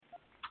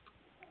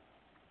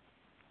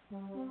Hello,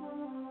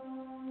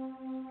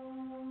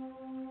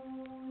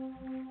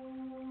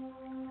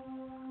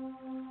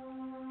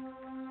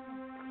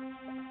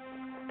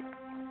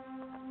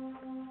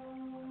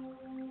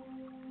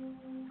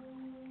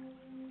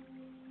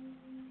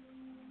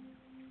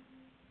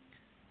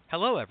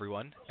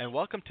 everyone, and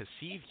welcome to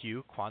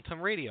Seaview Quantum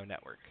Radio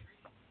Network.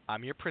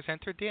 I'm your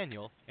presenter,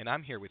 Daniel, and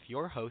I'm here with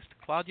your host,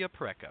 Claudia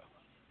Pareco.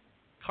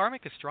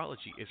 Karmic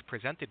Astrology is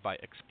presented by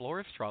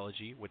Explore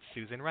Astrology with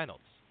Susan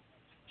Reynolds.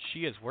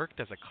 She has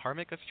worked as a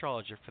karmic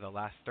astrologer for the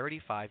last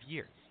 35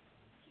 years.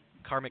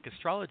 Karmic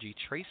astrology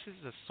traces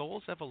the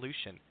soul's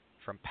evolution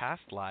from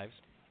past lives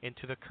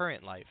into the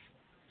current life,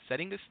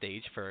 setting the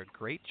stage for a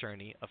great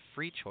journey of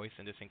free choice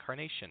in this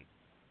incarnation.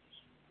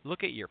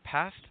 Look at your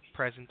past,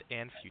 present,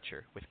 and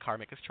future with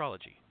Karmic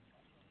astrology.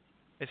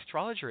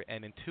 Astrologer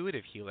and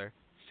intuitive healer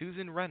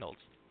Susan Reynolds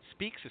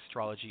speaks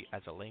astrology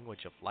as a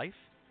language of life,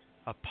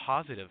 a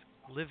positive,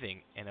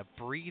 living, and a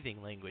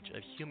breathing language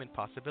of human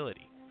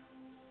possibility.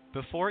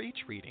 Before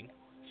each reading,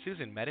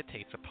 Susan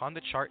meditates upon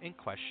the chart in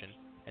question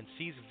and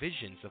sees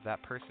visions of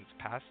that person's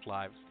past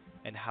lives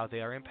and how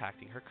they are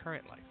impacting her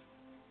current life.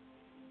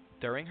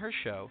 During her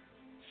show,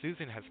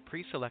 Susan has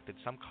pre-selected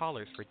some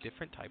callers for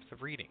different types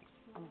of readings.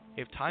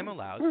 If time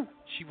allows,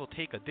 she will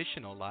take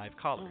additional live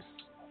callers.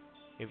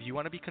 If you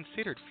want to be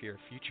considered for your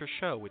future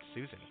show with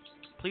Susan,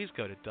 please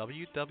go to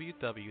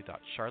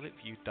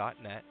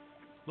www.charlotteview.net,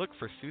 look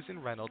for Susan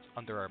Reynolds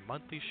under our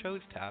monthly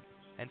shows tab,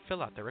 and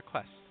fill out the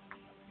request.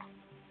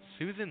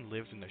 Susan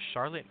lives in the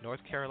Charlotte,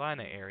 North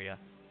Carolina area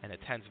and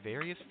attends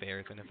various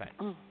fairs and events.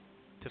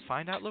 To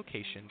find out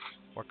locations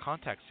or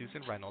contact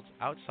Susan Reynolds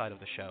outside of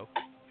the show,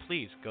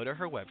 please go to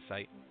her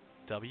website,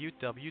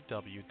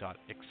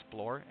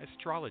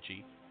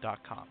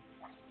 www.exploreastrology.com.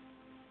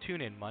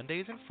 Tune in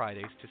Mondays and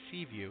Fridays to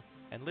Seaview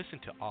and listen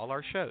to all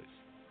our shows.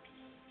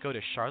 Go to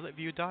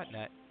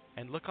charlotteview.net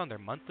and look on their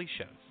monthly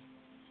shows.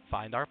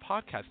 Find our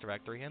podcast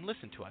directory and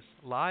listen to us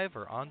live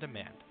or on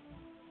demand.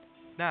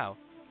 Now,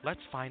 let's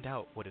find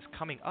out what is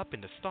coming up in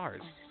the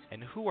stars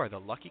and who are the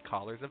lucky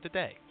callers of the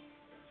day.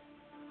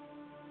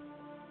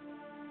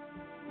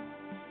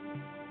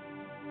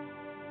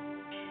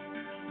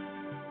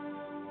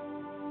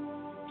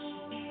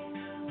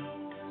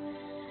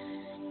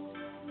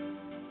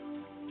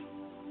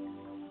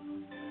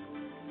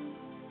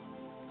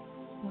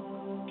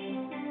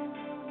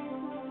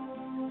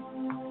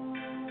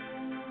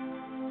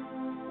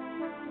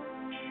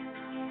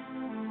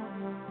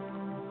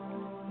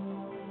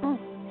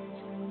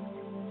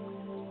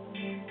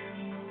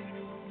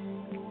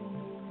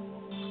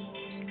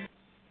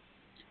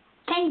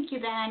 Thank you,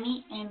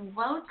 Danny, and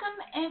welcome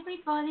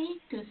everybody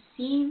to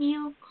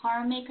Seaview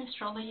Karmic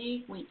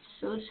Astrology with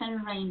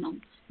Susan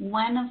Reynolds,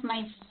 one of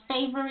my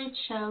favorite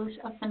shows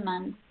of the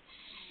month.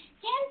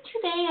 And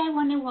today I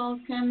want to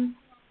welcome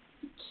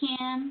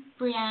Kim,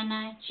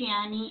 Brianna,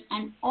 Gianni,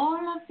 and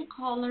all of the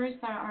callers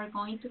that are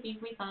going to be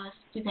with us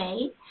today,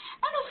 and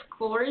of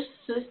course,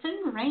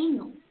 Susan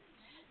Reynolds.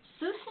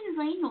 Susan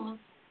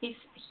Reynolds is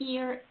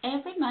here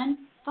every month,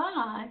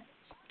 but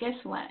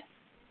guess what?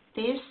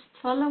 This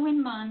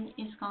following month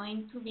is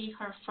going to be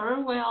her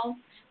farewell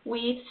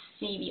with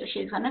Seaview.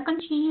 She's going to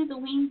continue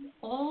doing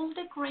all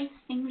the great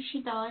things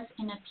she does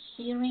and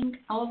appearing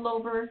all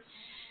over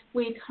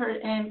with her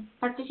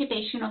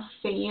participation of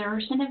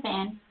fairs and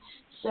events.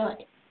 So,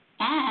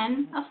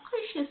 and of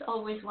course, she's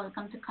always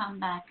welcome to come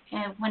back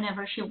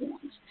whenever she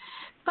wants.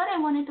 But I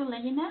wanted to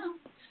let you know.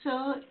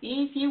 So,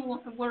 if you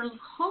were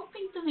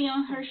hoping to be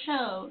on her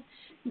show,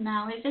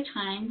 now is the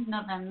time.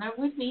 November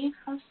will be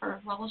her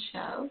farewell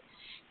show.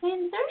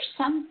 And there's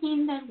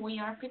something that we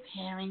are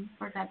preparing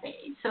for that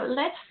day. So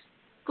let's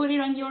put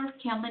it on your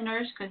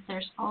calendars because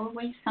there's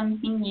always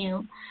something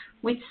new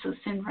with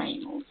Susan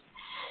Reynolds.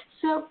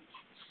 So,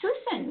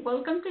 Susan,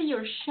 welcome to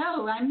your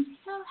show. I'm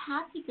so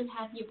happy to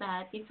have you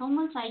back. It's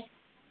almost like,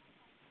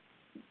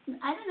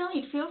 I don't know,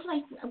 it feels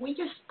like we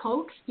just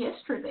spoke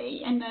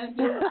yesterday and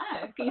you're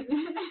back.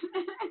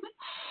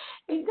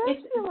 It does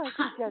feel like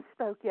we just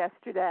spoke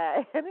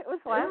yesterday, and it was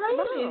last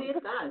month. Really,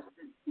 it does.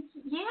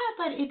 Yeah,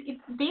 but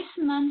this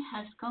month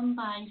has gone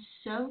by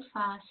so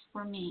fast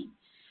for me.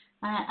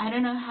 I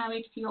don't know how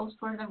it feels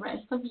for the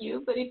rest of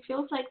you, but it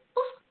feels like,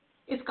 poof,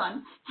 it's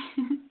gone.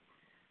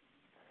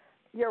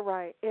 You're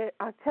right.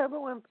 October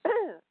went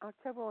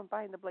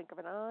by in the blink of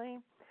an eye,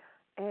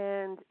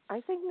 and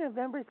I think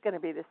November is going to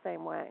be the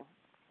same way.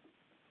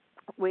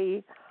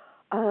 We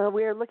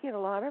are looking at a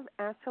lot of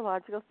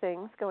astrological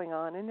things going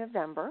on in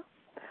November.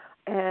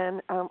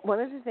 And one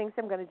of the things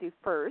I'm going to do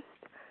first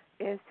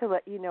is to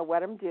let you know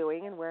what I'm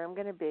doing and where I'm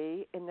going to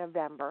be in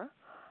November.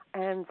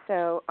 And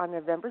so on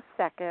November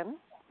 2nd,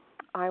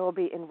 I will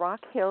be in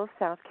Rock Hill,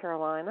 South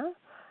Carolina,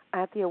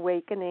 at the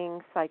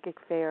Awakening Psychic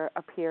Fair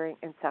appearing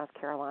in South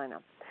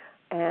Carolina.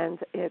 And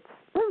it's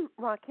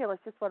Rock Hill is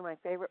just one of my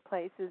favorite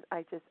places.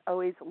 I just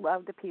always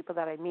love the people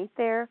that I meet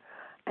there.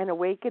 And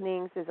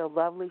Awakenings is a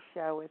lovely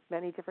show with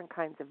many different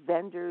kinds of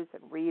vendors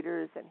and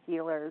readers and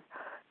healers.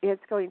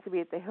 It's going to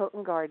be at the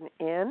Hilton Garden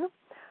Inn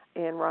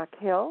in Rock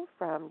Hill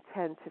from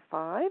 10 to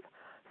 5.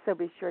 So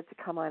be sure to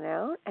come on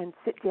out and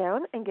sit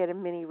down and get a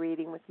mini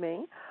reading with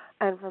me.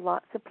 And for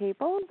lots of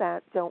people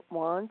that don't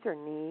want or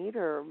need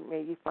or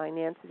maybe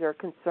finances are a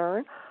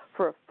concern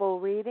for a full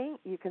reading,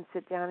 you can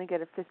sit down and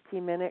get a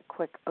 15-minute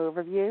quick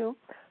overview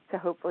to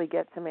hopefully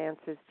get some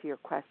answers to your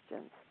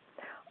questions.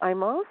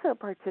 I'm also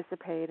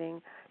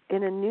participating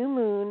in a new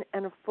moon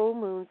and a full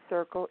moon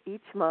circle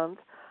each month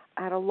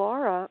at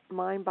Alara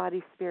Mind,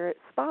 Body, Spirit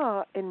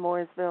Spa in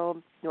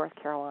Mooresville, North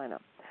Carolina.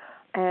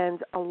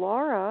 And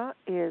Alara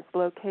is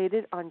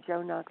located on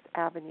Joe Knox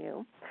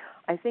Avenue.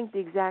 I think the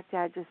exact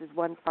address is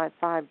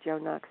 155 Joe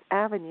Knox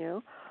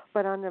Avenue,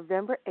 but on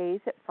November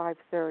 8th at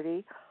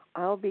 5:30,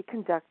 I'll be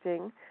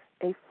conducting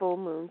a full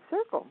moon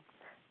circle.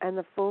 And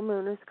the full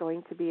moon is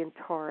going to be in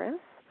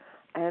Taurus,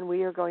 and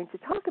we are going to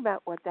talk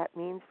about what that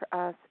means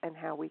for us and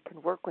how we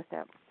can work with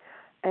it.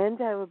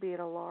 And I will be at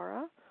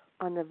Alara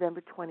on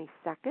November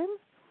 22nd,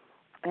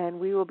 and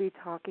we will be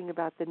talking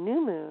about the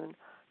new moon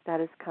that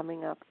is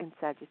coming up in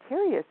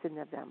Sagittarius in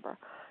November.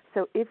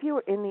 So if you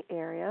are in the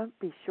area,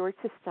 be sure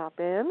to stop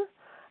in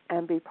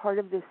and be part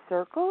of this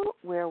circle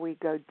where we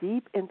go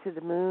deep into the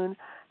moon,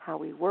 how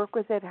we work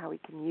with it, how we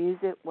can use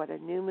it, what a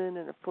new moon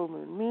and a full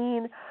moon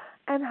mean,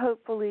 and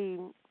hopefully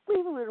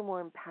leave a little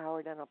more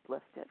empowered and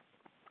uplifted.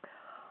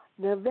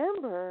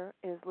 November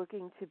is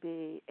looking to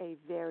be a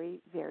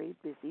very, very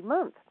busy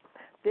month.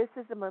 This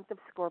is the month of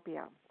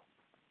Scorpio.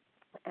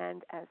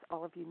 And as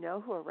all of you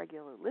know who are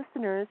regular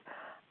listeners,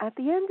 at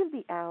the end of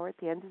the hour, at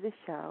the end of the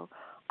show,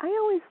 I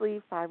always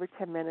leave 5 or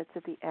 10 minutes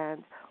at the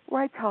end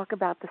where I talk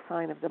about the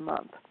sign of the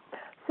month.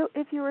 So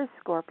if you're a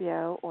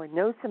Scorpio or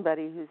know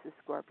somebody who's a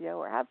Scorpio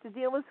or have to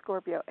deal with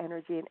Scorpio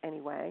energy in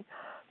any way,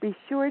 be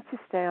sure to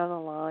stay on the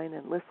line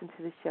and listen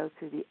to the show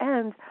through the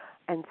end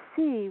and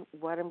see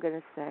what I'm going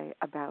to say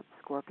about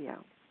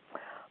Scorpio.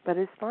 But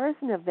as far as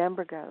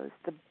November goes,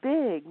 the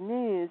big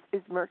news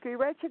is Mercury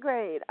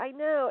retrograde. I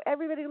know,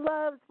 everybody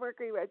loves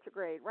Mercury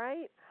retrograde,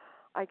 right?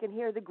 I can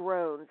hear the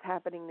groans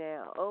happening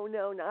now. Oh,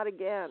 no, not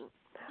again.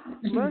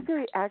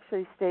 Mercury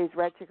actually stays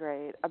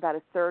retrograde about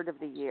a third of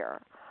the year.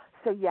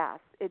 So, yes,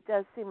 it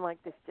does seem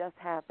like this just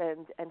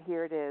happened, and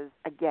here it is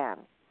again.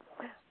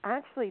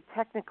 Actually,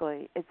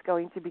 technically, it's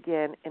going to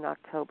begin in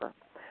October,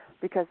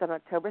 because on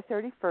October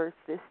 31st,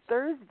 this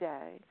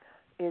Thursday,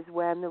 is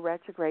when the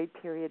retrograde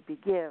period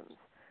begins,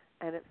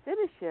 and it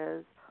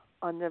finishes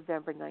on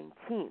November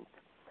 19th.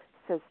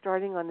 So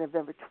starting on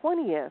November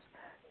 20th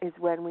is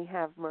when we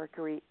have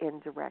Mercury in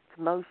direct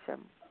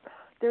motion.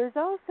 There is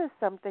also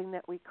something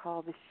that we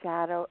call the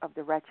shadow of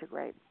the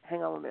retrograde.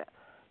 Hang on a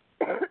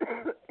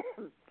minute.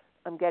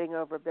 I'm getting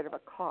over a bit of a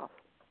cough,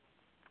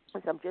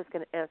 so I'm just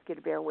going to ask you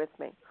to bear with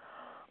me.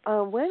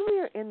 When we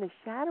are in the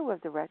shadow of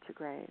the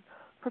retrograde,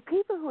 for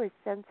people who are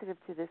sensitive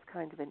to this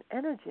kind of an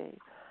energy,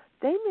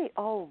 they may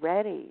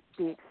already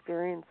be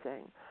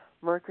experiencing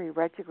Mercury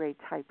retrograde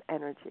type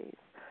energies.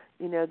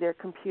 You know, their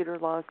computer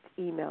lost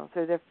emails,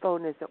 or their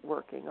phone isn't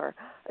working, or,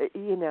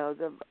 you know,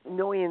 the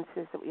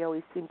annoyances that we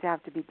always seem to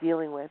have to be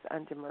dealing with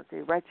under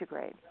Mercury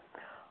retrograde.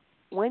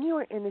 When you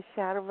are in the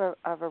shadow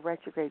of a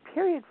retrograde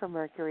period for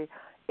Mercury,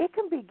 it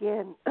can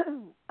begin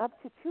up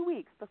to 2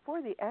 weeks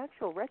before the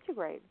actual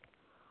retrograde.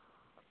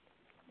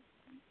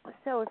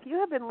 So if you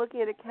have been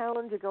looking at a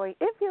calendar going,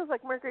 it feels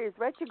like Mercury is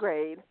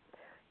retrograde,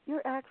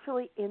 you're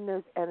actually in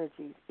those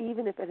energies,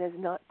 even if it has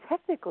not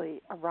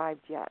technically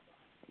arrived yet.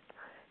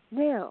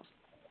 Now,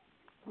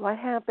 what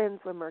happens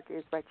when Mercury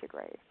is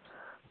retrograde?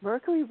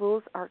 Mercury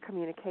rules our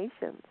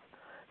communications.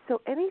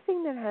 So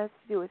anything that has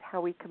to do with how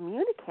we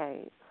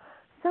communicate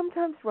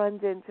sometimes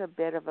runs into a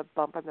bit of a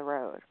bump on the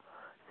road.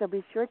 So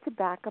be sure to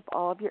back up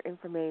all of your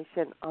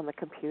information on the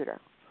computer.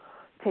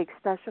 Take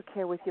special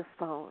care with your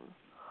phone.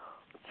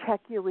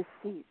 Check your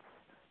receipts.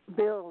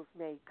 Bills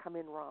may come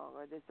in wrong,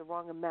 or there's the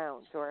wrong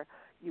amount, or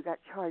you got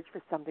charged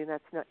for something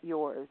that's not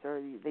yours,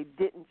 or they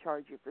didn't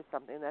charge you for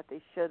something that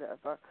they should have.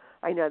 Or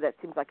I know that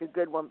seems like a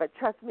good one, but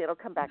trust me, it'll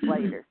come back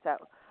later. So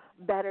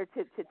better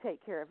to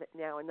take care of it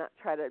now and not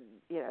try to,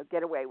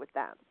 get away with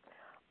that.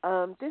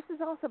 This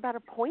is also about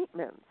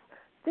appointments.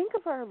 Think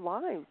of our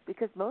lives,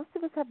 because most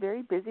of us have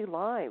very busy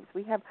lives.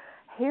 We have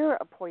hair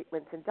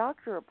appointments and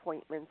doctor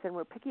appointments, and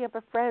we're picking up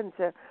a friend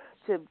to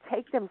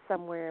take them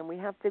somewhere, and we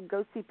have to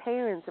go see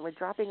parents, and we're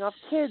dropping off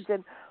kids,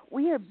 and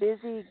we are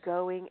busy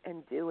going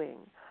and doing.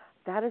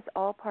 That is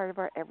all part of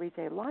our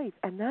everyday life,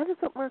 and that is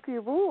what Mercury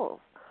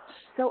rules.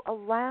 So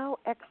allow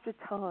extra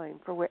time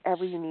for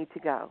wherever you need to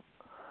go.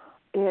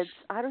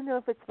 I don't know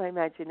if it's my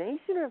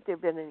imagination or if there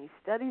have been any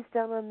studies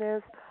done on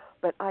this,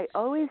 but I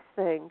always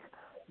think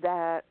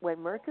that when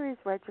Mercury is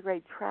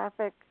retrograde,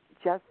 traffic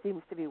just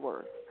seems to be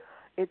worse.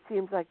 It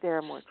seems like there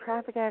are more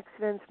traffic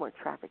accidents, more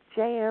traffic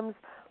jams,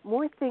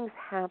 more things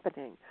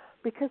happening.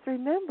 Because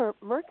remember,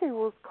 Mercury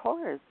rules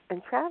cars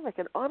and traffic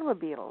and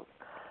automobiles.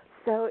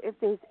 So if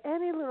there's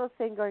any little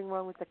thing going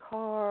wrong with the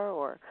car,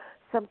 or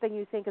something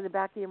you think in the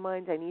back of your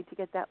mind, I need to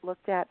get that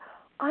looked at,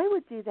 I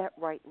would do that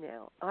right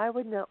now. I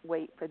would not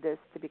wait for this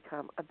to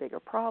become a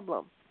bigger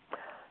problem.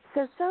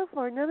 So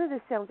far, none of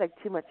this sounds like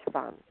too much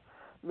fun.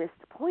 missed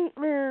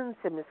appointments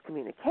and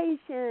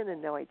miscommunication,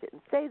 and no, I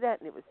didn't say that,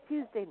 and it was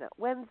Tuesday, not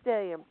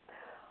Wednesday.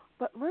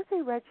 But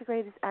Mercury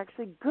retrograde is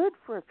actually good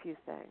for a few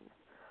things.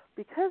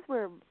 Because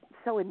we're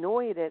so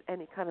annoyed at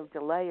any kind of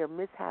delay or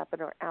mishap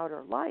in our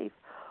outer life,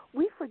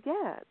 we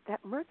forget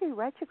that Mercury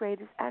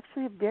retrograde is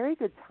actually a very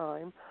good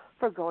time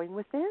for going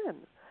within.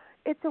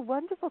 It's a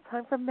wonderful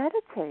time for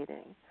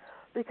meditating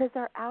because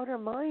our outer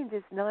mind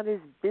is not as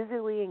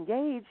busily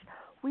engaged.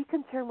 We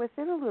can turn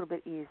within a little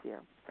bit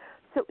easier.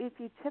 So if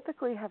you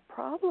typically have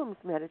problems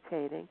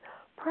meditating,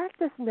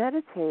 practice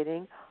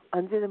meditating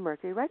under the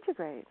Mercury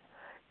retrograde.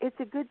 It's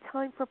a good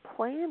time for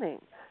planning.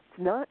 It's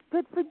not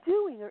good for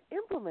doing or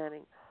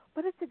implementing,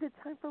 but it's a good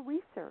time for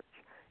research.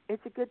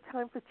 It's a good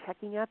time for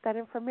checking out that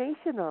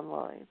information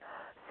online.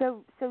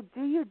 So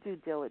do your due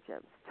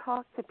diligence.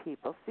 Talk to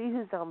people. See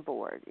who's on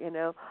board,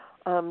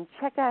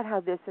 Check out how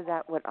this or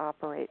that would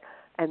operate.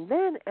 And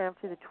then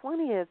after the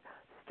 20th,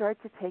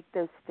 start to take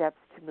those steps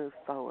to move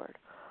forward.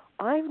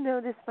 I've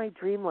noticed my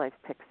dream life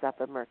picks up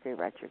in Mercury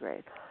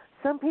retrograde.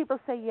 Some people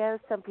say yes,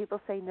 some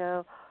people say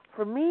no.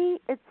 For me,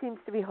 it seems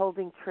to be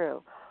holding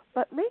true.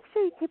 But make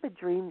sure you keep a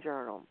dream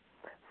journal.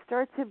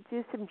 Start to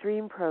do some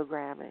dream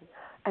programming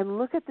and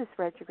look at this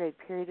retrograde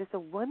period as a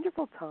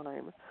wonderful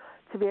time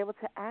to be able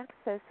to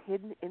access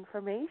hidden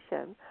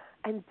information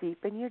and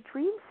deepen your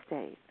dream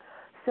state.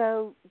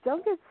 So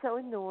don't get so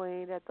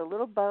annoyed at the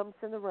little bumps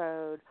in the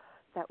road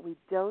that we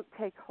don't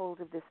take hold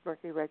of this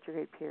Mercury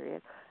retrograde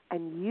period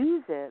and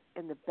use it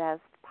in the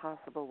best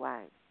possible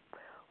way.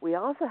 We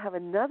also have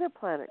another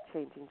planet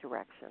changing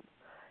direction.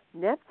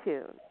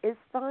 Neptune is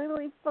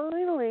finally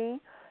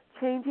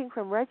changing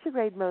from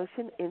retrograde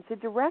motion into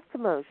direct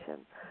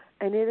motion,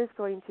 and it is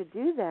going to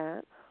do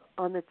that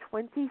on the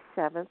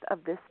 27th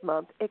of this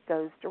month. It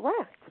goes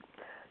direct.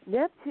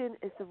 Neptune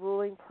is the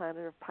ruling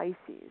planet of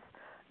Pisces,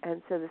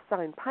 and so the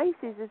sign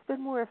Pisces has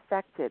been more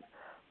affected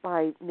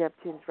by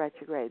Neptune's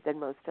retrograde than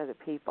most other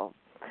people.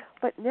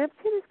 But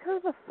Neptune is kind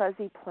of a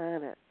fuzzy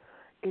planet.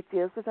 It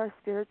deals with our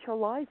spiritual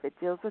life. It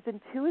deals with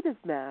intuitive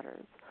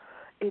matters.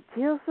 It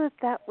deals with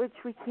that which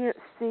we can't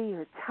see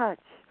or touch.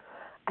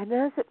 And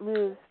as it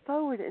moves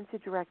forward into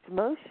direct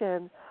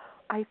motion,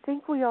 I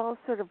think we all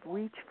sort of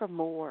reach for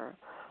more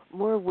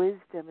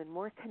wisdom and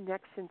more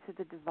connection to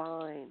the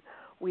divine.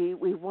 We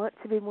want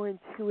to be more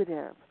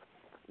intuitive.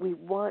 We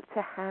want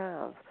to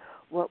have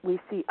what we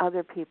see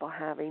other people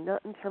having,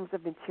 not in terms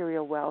of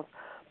material wealth,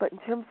 but in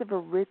terms of a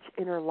rich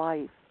inner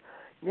life.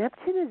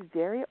 Neptune is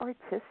very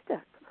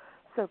artistic.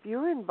 So if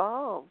you're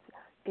involved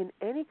in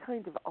any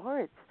kind of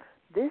arts,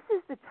 this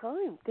is the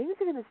time. Things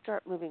are going to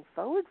start moving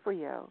forward for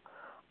you.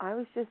 I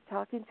was just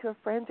talking to a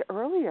friend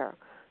earlier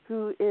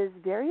who is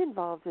very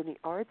involved in the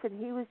arts,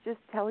 and he was just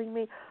telling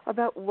me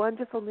about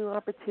wonderful new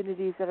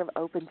opportunities that have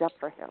opened up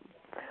for him.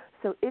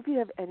 So if you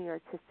have any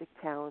artistic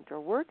talent or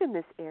work in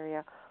this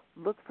area,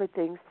 look for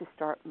things to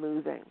start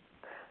moving.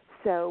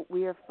 So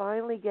we are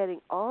finally getting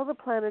all the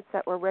planets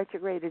that were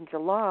retrograde in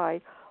July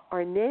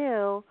are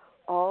now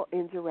all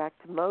in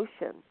direct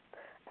motion.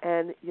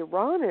 And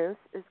Uranus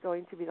is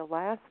going to be the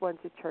last one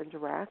to turn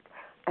direct,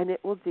 and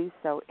it will do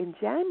so in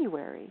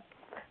January.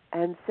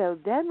 And so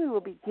then we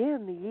will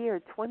begin the year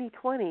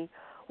 2020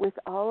 with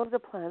all of the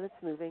planets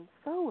moving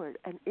forward.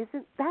 And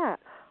isn't that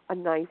a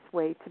nice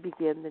way to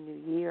begin the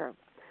new year?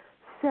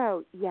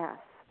 So, yes,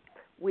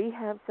 we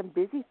have some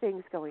busy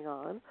things going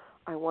on.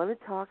 I want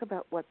to talk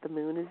about what the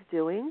moon is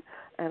doing,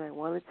 and I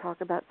want to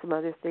talk about some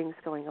other things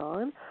going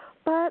on.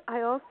 But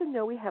I also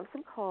know we have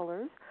some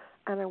callers,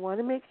 and I want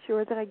to make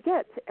sure that I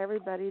get to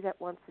everybody that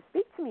wants to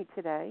speak to me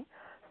today.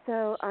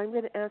 So I'm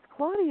going to ask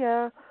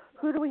Claudia,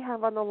 who do we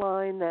have on the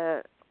line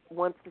that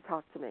wants to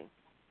talk to me?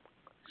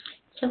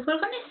 So we're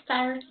going to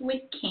start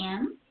with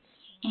Kim,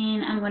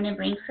 and I'm going to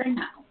bring her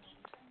now.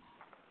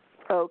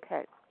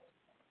 Okay.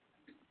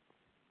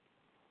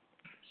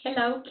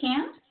 Hello,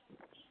 Kim.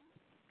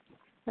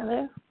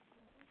 Hello.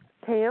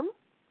 Kim?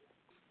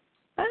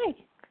 Hi.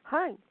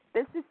 Hi.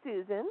 This is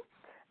Susan,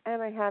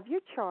 and I have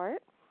your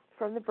chart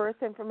from the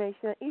birth information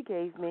that you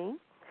gave me.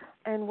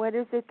 And what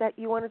is it that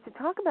you wanted to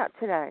talk about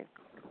today?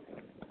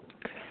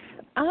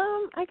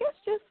 I guess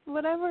just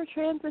whatever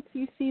transits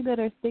you see that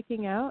are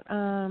sticking out.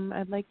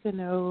 I'd like to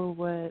know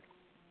what,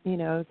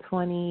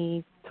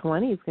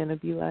 2020 is going to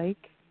be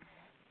like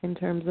in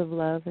terms of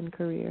love and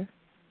career.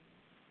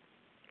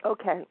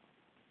 Okay.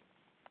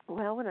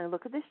 Well, when I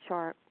look at this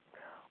chart,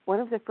 one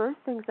of the first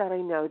things that I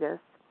notice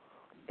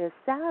is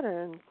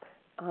Saturn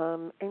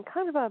in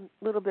kind of a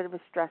little bit of a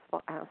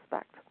stressful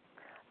aspect.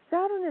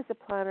 Saturn is a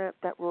planet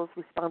that rules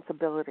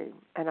responsibility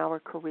and our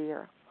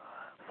career.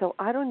 So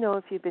I don't know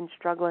if you've been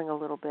struggling a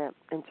little bit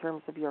in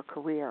terms of your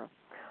career,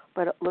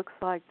 but it looks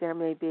like there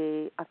may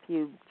be a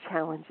few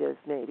challenges,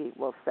 maybe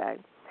we'll say,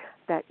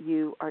 that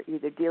you are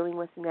either dealing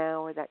with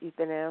now or that you've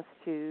been asked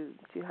to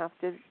have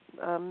to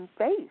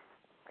face.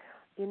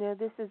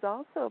 This is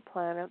also a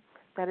planet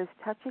that is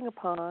touching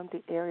upon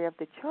the area of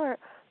the chart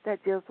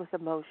that deals with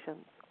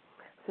emotions.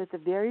 So at the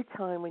very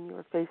time when you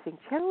are facing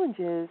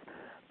challenges,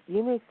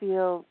 you may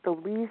feel the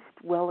least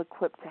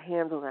well-equipped to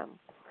handle them.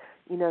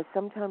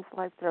 Sometimes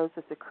life throws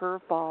us a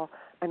curveball,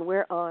 and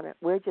we're on it.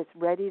 We're just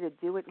ready to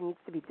do what needs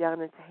to be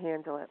done and to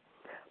handle it.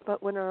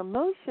 But when our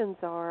emotions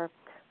are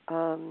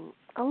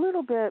a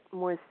little bit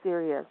more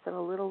serious and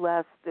a little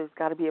less, there's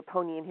got to be a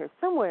pony in here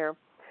somewhere,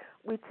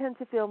 we tend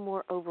to feel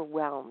more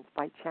overwhelmed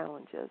by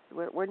challenges.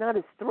 We're not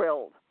as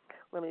thrilled,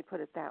 let me put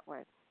it that way.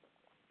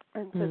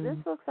 And so this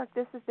looks like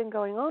this has been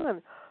going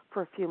on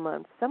for a few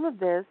months. Some of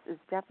this is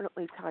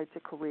definitely tied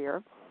to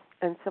career,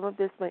 and some of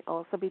this may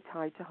also be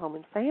tied to home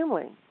and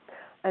family.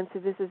 And so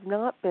this has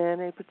not been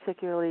a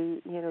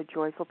particularly,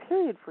 joyful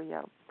period for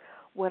you.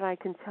 What I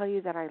can tell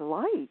you that I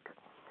like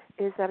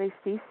is that I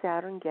see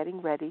Saturn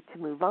getting ready to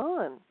move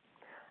on.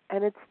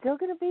 And it's still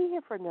going to be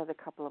here for another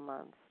couple of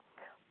months.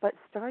 But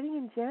starting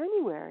in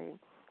January,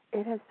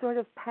 it has sort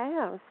of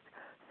passed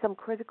some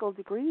critical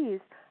degrees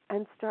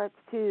and starts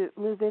to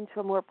move into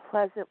a more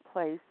pleasant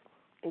place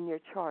in your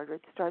chart.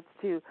 It starts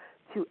to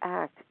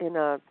act in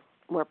a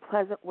more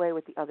pleasant way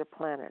with the other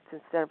planets.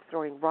 Instead of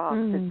throwing rocks,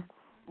 it's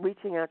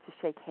reaching out to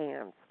shake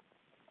hands.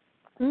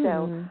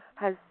 So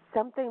has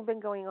something been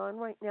going on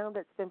right now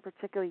that's been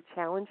particularly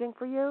challenging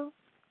for you?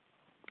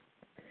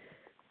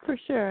 For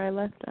sure. I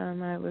left,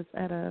 I was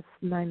at a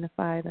 9 to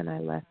 5, and I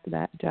left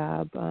that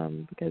job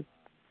because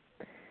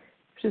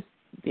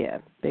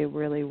they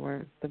really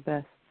weren't the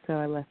best. So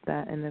I left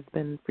that and have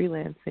been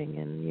freelancing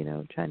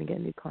and, trying to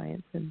get new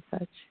clients and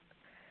such.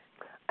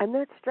 And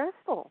that's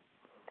stressful.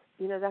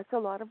 That's a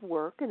lot of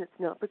work, and it's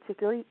not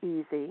particularly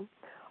easy.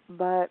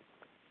 But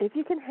if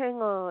you can hang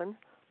on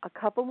a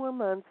couple more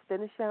months,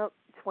 finish out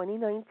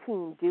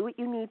 2019, do what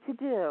you need to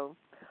do.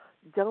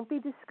 Don't be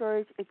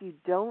discouraged if you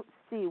don't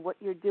see what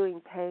you're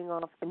doing paying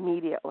off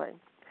immediately.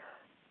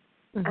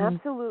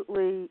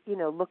 Absolutely,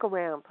 look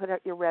around, put out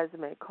your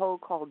resume,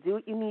 cold call, do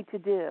what you need to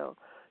do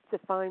to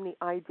find the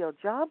ideal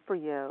job for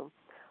you.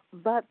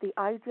 But the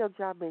ideal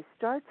job may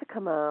start to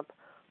come up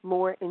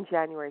more in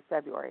January,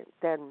 February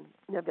than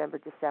November,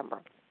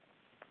 December.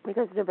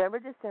 Because November,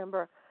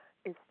 December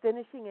is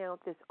finishing out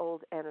this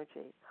old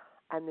energy.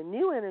 And the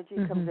new energy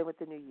comes in with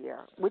the new year,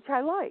 which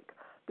I like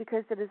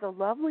because it is a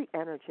lovely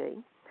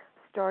energy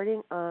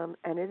starting,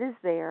 and it is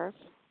there.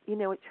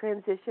 It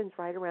transitions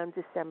right around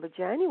December,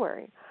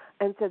 January.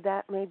 And so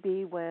that may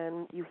be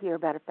when you hear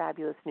about a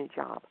fabulous new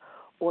job,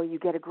 or you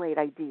get a great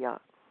idea,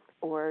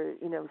 or,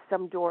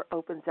 some door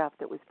opens up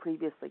that was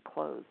previously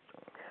closed.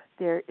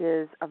 There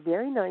is a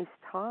very nice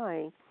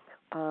tie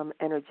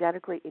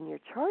energetically in your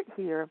chart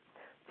here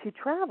to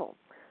travel.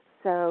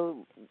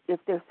 So if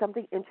there's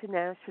something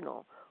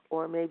international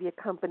or maybe a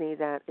company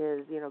that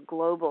is,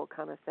 global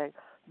kind of thing,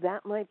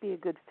 that might be a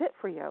good fit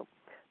for you.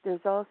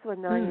 There's also a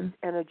nice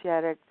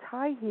energetic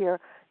tie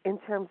here in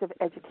terms of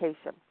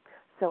education.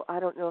 So I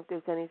don't know if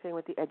there's anything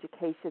with the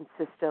education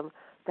system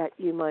that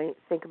you might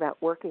think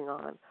about working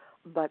on,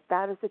 but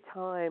that is a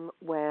time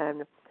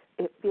when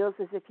it feels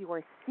as if you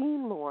are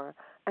seen more,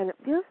 and it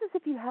feels as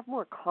if you have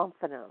more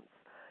confidence.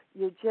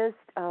 You're just,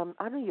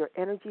 your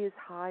energy is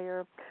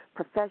higher.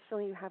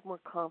 Professionally, you have more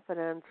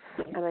confidence,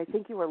 and I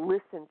think you are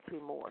listened to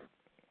more.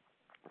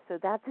 So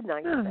that's a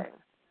nice thing.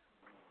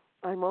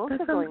 I'm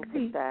also going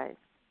to say,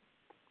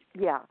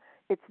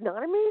 it's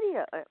not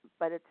immediate,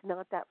 but it's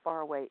not that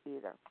far away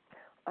either.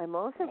 I'm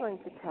also going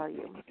to tell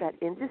you that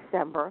in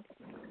December,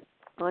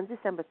 on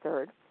December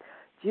 3rd,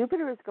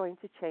 Jupiter is going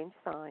to change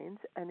signs,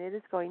 and it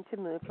is going to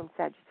move from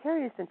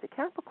Sagittarius into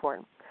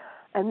Capricorn.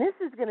 And this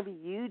is going to be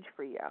huge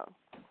for you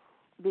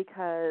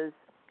because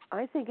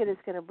I think it is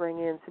going to bring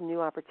in some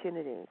new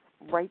opportunities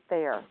right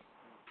there.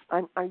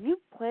 Are you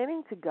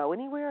planning to go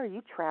anywhere? Are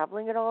you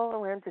traveling at all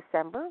around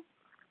December?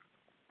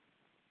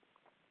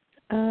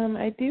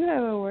 I do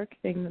have a work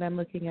thing that I'm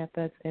looking at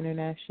that's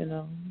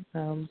international,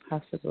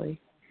 possibly.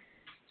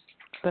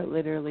 But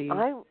literally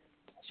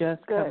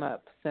just come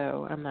up,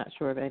 so I'm not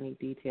sure of any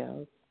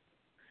details.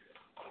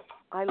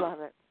 I love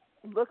it.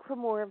 Look for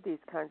more of these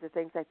kinds of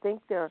things. I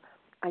think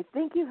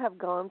you have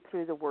gone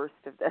through the worst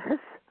of this.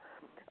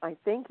 I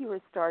think you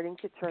are starting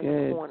to turn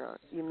the corner.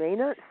 You may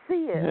not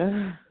see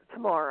it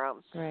tomorrow,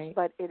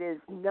 but it is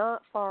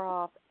not far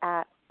off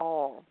at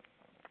all.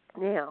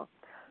 Now,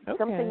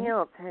 something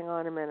else, hang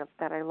on a minute,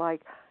 that I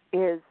like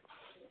is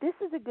this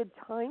is a good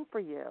time for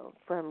you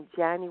from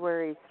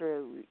January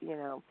through,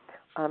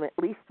 at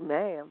least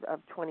May of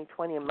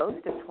 2020 and most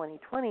of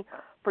 2020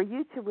 for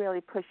you to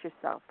really push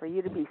yourself, for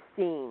you to be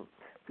seen,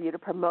 for you to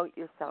promote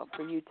yourself,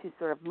 for you to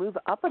sort of move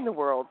up in the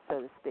world,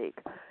 so to speak.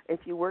 If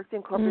you worked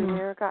in corporate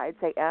America, I'd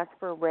say ask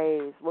for a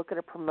raise, look at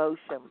a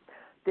promotion.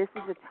 This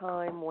is a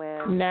time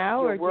when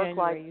now your or work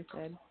January, life, you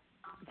said?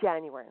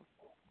 January.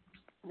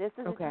 This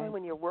is a time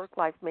when your work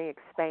life may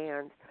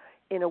expand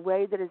in a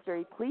way that is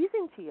very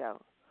pleasing to you.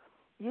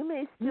 You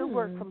may still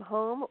work from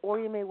home or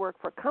you may work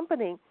for a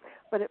company,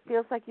 but it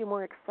feels like you're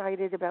more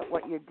excited about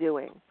what you're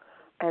doing.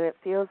 And it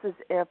feels as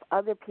if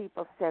other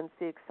people sense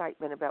the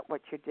excitement about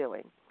what you're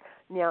doing.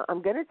 Now,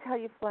 I'm going to tell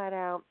you flat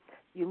out,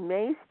 you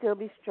may still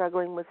be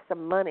struggling with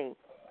some money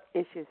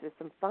issues or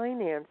some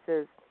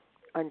finances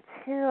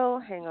until,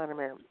 hang on a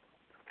minute,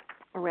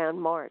 around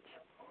March.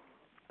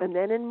 And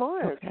then in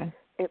March,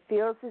 It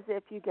feels as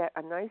if you get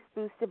a nice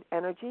boost of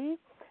energy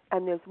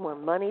and there's more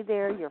money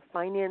there. Your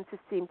finances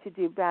seem to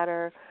do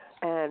better,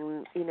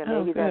 and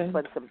maybe that's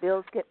when some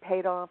bills get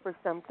paid off or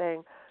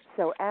something.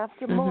 So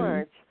after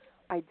March,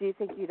 I do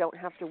think you don't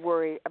have to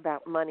worry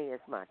about money as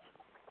much.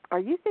 Are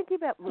you thinking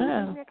about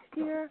moving next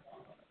year?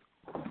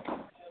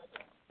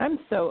 I'm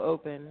so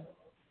open.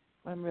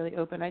 I'm really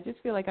open. I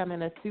just feel like I'm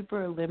in a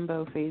super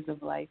limbo phase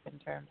of life in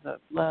terms of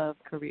love,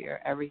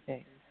 career,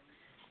 everything.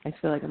 I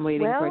feel like I'm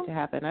waiting for it to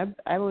happen.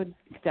 I would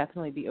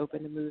definitely be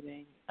open to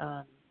moving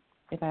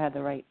if I had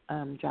the right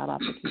job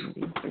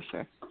opportunity, for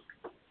sure.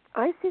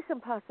 I see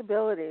some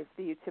possibilities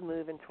for you to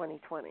move in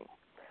 2020,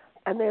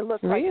 and they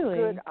look like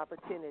good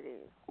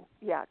opportunities.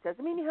 Yeah, it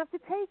doesn't mean you have to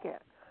take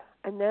it.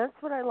 And that's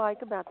what I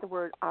like about the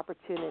word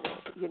opportunity.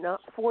 You're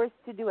not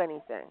forced to do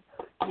anything.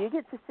 You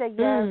get to say,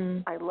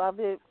 yes, I love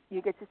it.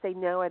 You get to say,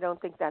 no, I don't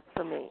think that's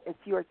for me. It's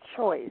your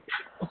choice.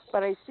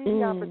 But I see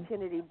the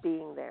opportunity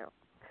being there.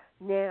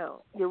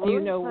 Now, you're really. Do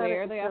you know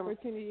where the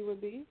opportunity would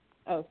be?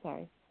 Oh,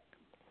 sorry.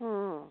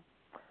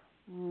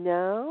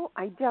 No,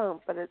 I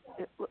don't. But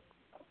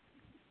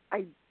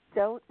I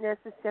don't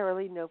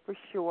necessarily know for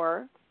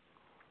sure.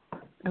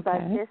 Okay.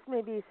 But this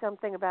may be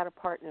something about a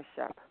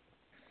partnership.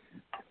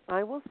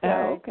 I will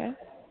say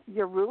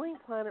your ruling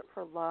planet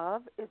for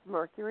love is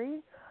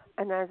Mercury.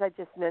 And as I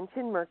just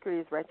mentioned, Mercury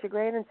is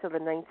retrograde until the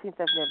 19th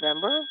of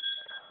November.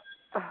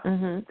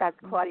 That's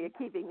Claudia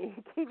keeping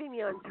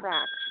me on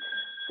track.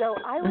 So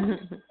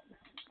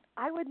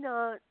I would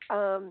not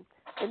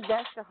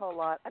invest a whole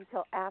lot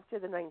until after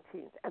the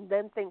 19th, and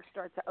then things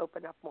start to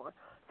open up more.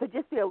 So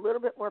just be a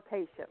little bit more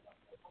patient.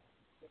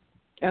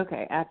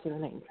 Okay, after the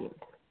 19th.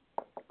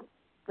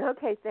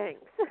 Okay,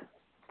 thanks.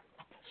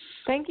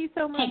 Thank you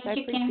so much. I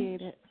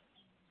appreciate it.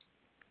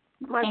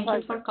 Thank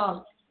you for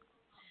calling.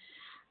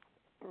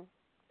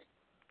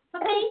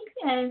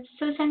 Okay,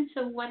 Susan,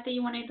 so what do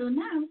you want to do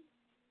now?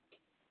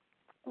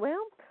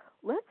 Well,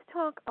 let's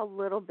talk a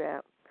little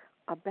bit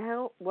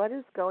about what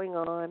is going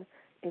on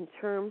in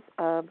terms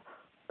of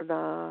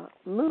the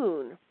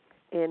moon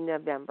in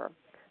November,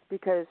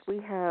 because we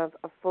have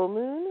a full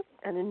moon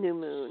and a new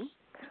moon,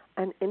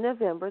 and in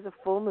November the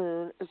full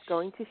moon is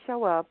going to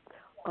show up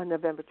on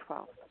November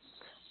 12th,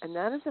 and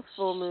that is a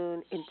full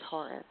moon in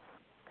Taurus.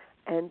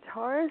 And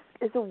Taurus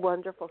is a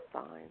wonderful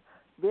sign,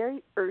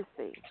 very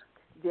earthy,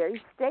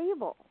 very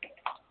stable.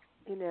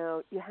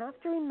 You have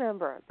to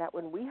remember that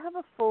when we have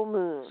a full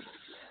moon,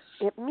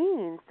 it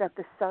means that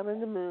the sun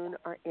and the moon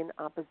are in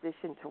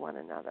opposition to one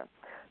another.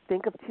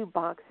 Think of two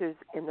boxers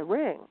in the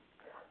ring.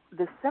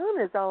 The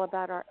sun is all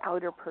about our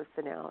outer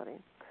personality.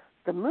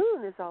 The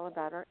moon is all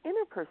about our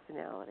inner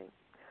personality.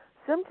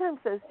 Sometimes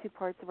those two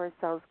parts of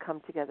ourselves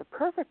come together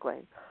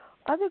perfectly.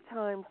 Other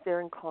times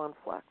they're in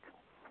conflict.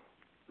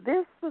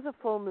 This was a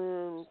full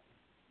moon.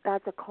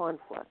 That's a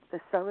conflict. The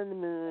sun and the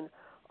moon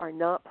are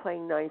not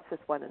playing nice with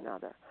one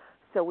another.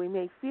 So we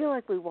may feel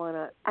like we want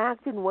to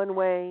act in one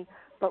way,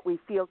 but we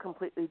feel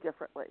completely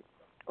differently.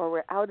 Or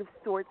we're out of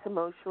sorts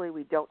emotionally,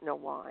 we don't know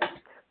why.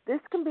 This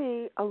can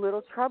be a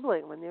little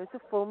troubling. When there's a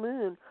full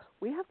moon,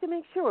 we have to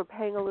make sure we're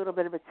paying a little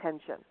bit of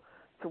attention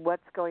to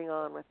what's going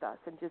on with us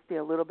and just be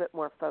a little bit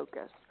more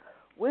focused.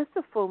 With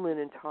the full moon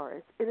in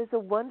Taurus, it is a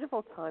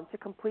wonderful time to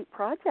complete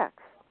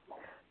projects.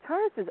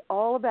 Taurus is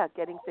all about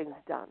getting things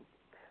done.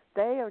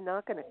 They are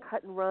not going to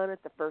cut and run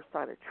at the first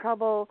sign of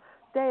trouble.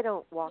 They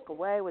don't walk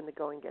away when the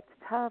going gets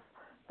tough.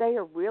 They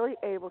are really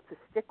able to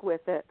stick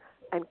with it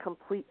and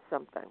complete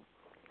something.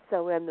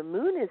 So when the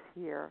moon is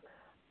here,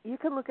 you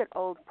can look at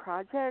old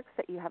projects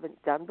that you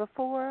haven't done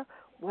before.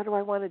 What do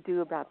I want to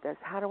do about this?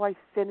 How do I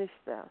finish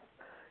this?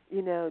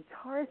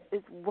 Taurus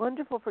is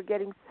wonderful for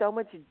getting so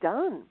much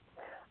done.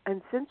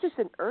 And since it's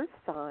an earth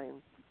sign,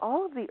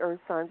 all of the earth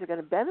signs are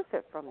going to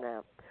benefit from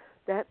that.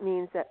 That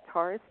means that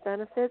Taurus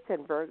benefits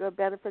and Virgo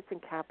benefits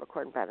and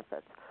Capricorn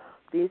benefits.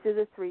 These are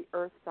the three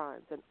earth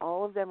signs, and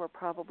all of them are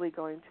probably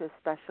going to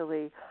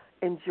especially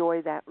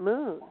enjoy that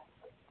moon.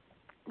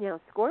 Now,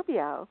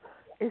 Scorpio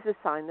is a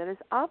sign that is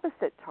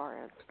opposite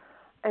Taurus.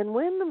 And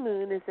when the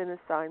moon is in a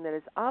sign that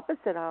is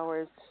opposite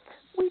ours,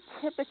 we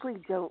typically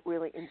don't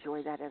really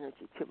enjoy that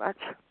energy too much.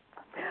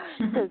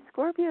 So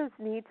Scorpios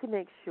need to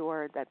make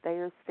sure that they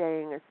are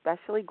staying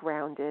especially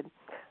grounded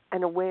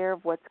and aware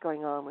of what's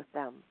going on with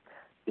them.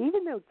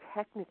 Even though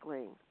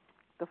technically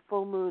the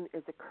full moon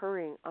is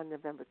occurring on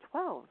November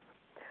 12th,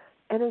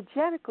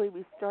 energetically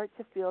we start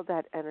to feel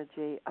that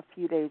energy a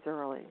few days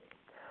early.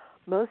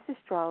 Most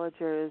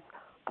astrologers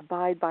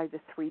abide by the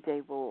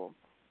 3-day rule,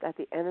 that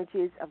the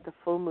energies of the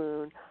full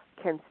moon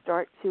can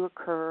start to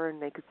occur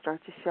and they could start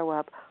to show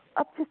up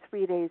to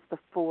 3 days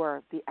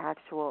before the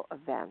actual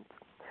event.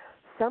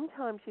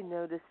 Sometimes you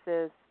notice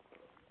this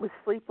with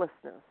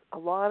sleeplessness. A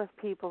lot of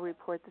people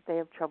report that they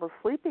have trouble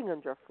sleeping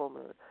under a full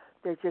moon.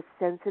 They're just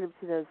sensitive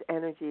to those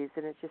energies,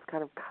 and it's just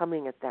kind of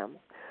coming at them.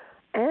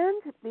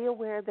 And be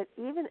aware that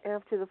even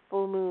after the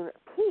full moon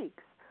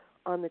peaks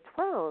on the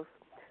 12th,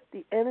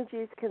 the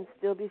energies can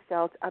still be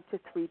felt up to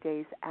 3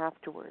 days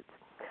afterwards.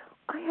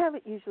 I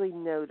haven't usually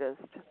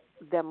noticed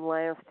them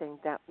lasting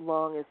that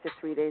long as the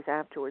 3 days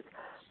afterwards,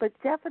 but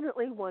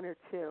definitely one or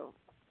two.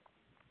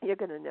 You're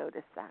going to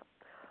notice that.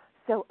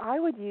 So I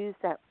would use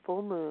that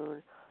full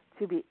moon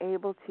to be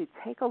able to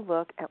take a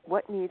look at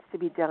what needs to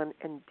be done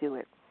and do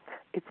it.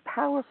 It's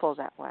powerful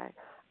that way.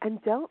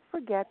 And don't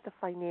forget the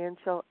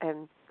financial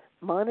and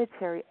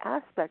monetary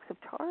aspects of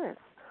Taurus.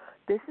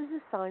 This is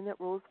a sign that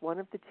rules one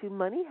of the two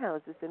money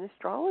houses in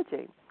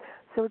astrology.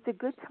 So it's a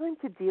good time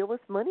to deal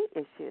with money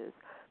issues.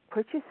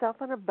 Put yourself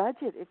on a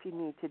budget if you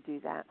need to do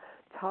that.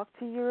 Talk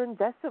to your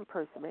investment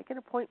person. Make an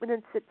appointment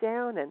and sit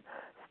down and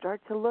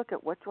start to look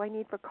at what do I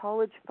need for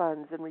college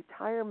funds and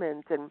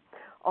retirement and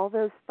all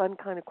those fun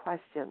kind of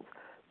questions.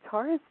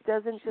 Taurus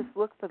doesn't just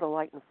look for the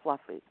light and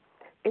fluffy.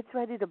 It's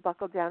ready to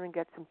buckle down and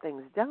get some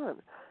things done.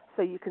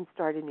 So you can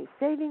start a new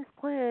savings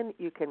plan.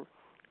 You can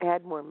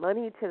add more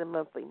money to the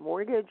monthly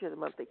mortgage or the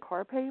monthly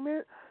car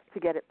payment to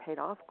get it paid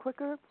off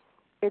quicker.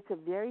 It's a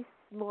very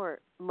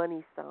smart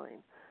money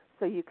sign,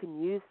 so you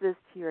can use this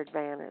to your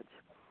advantage.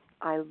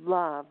 I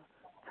love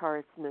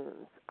Taurus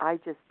moons. I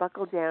just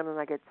buckle down and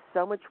I get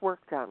so much work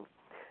done.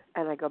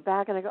 And I go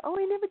back and I go, oh,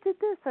 I never did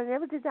this. I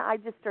never did that. I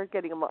just start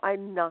getting them. I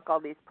knock all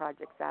these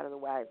projects out of the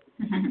way.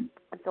 And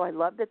so I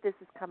love that this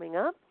is coming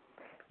up.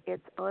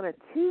 It's on a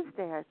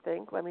Tuesday, I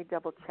think. Let me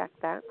double check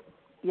that.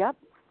 Yep.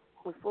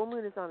 The full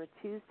moon is on a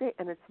Tuesday,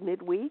 and it's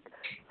midweek.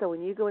 So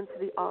when you go into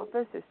the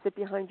office or sit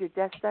behind your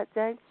desk that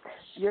day,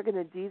 you're going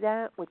to do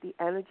that with the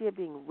energy of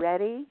being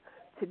ready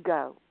to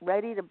go,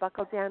 ready to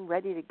buckle down,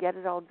 ready to get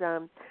it all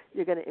done.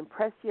 You're going to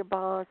impress your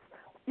boss.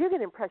 You're going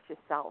to impress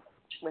yourself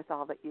with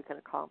all that you can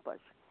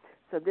accomplish.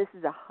 So this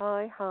is a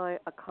high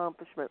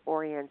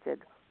accomplishment-oriented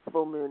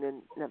full moon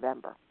in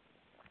November.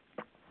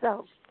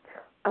 So,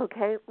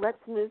 okay, let's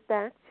move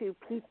back to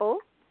people.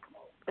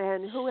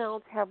 And who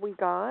else have we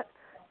got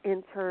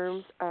in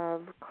terms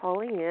of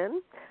calling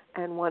in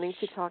and wanting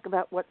to talk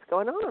about what's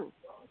going on?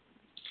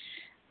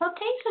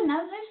 Okay, so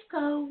now let's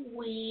go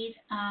with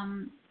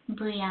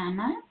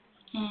Brianna,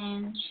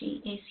 and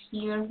she is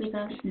here with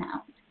us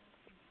now.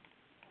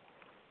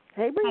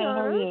 Hey, Brianna. Hi,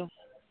 how are you?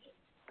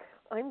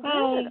 I'm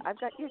Hi. good. I've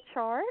got your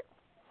chart.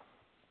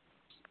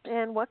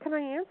 And what can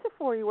I answer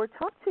for you or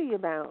talk to you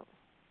about?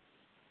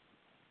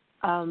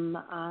 I'm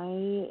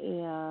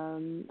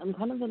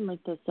kind of in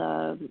like this,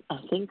 I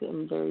think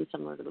I'm very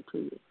similar to the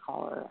previous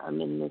caller. I'm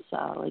in this,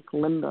 like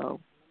limbo,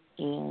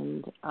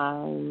 and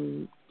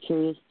I'm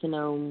curious to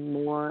know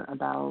more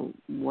about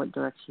what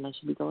direction I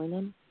should be going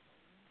in.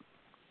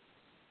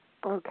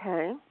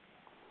 Okay.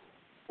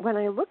 When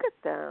I look at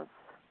this,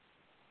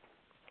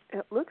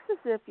 it looks as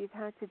if you've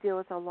had to deal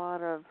with a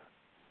lot of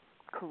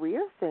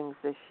career things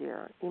this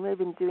year. You may have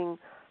been doing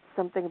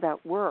something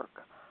about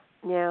work.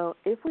 Now,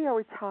 if we are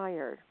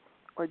retired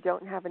or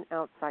don't have an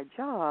outside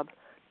job,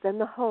 then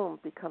the home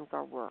becomes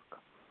our work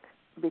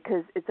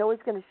because it's always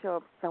going to show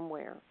up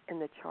somewhere in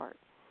the chart.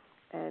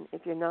 And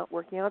if you're not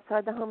working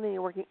outside the home, then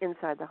you're working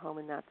inside the home,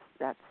 and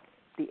that's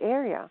the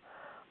area.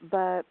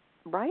 But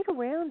right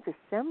around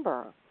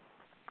December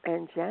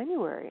and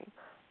January,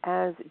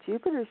 as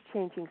Jupiter's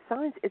changing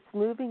signs, it's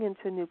moving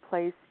into a new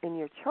place in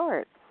your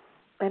chart.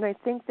 And I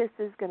think this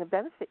is going to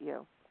benefit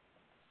you.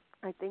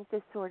 I think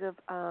this sort of,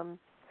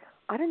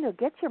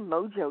 get your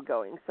mojo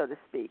going, so to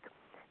speak.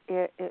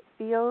 It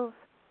feels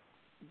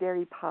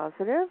very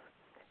positive,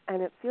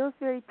 and it feels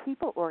very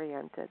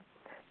people-oriented.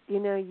 You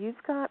know,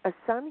 you've got a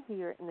sun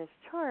here in this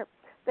chart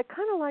that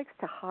kind of likes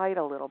to hide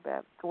a little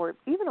bit, or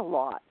even a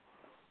lot.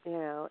 You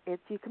know,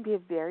 you can be a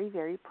very,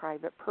 very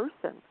private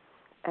person.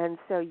 And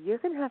so you're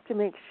going to have to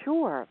make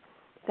sure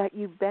that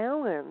you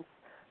balance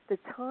the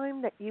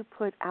time that you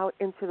put out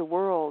into the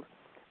world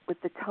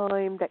with the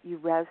time that you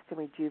rest and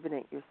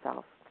rejuvenate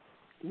yourself.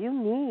 You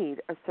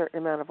need a certain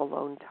amount of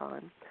alone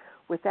time.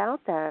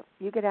 Without that,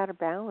 you get out of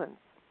balance,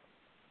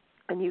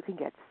 and you can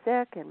get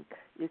sick, and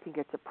you can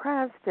get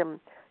depressed, and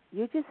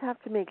you just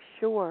have to make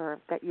sure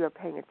that you are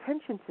paying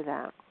attention to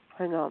that.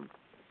 Hang on.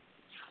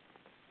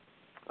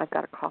 I've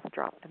got a cough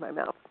drop in my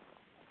mouth.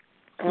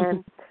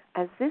 And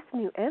as this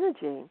new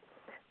energy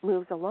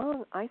moves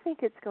along, I think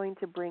it's going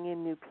to bring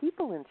in new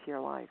people into your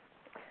life.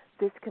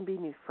 This can be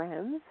new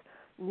friends,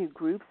 new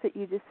groups that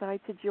you decide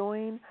to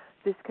join.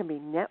 This can be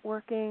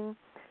networking.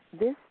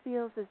 This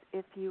feels as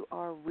if you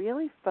are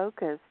really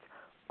focused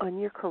on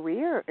your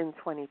career in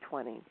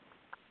 2020,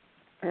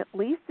 at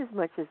least as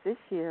much as this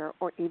year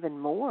or even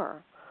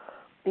more.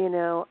 You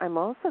know, I'm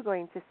also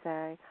going to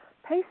say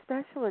pay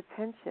special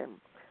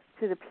attention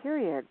to the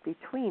period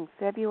between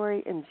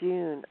February and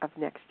June of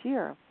next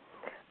year.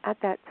 At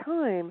that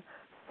time,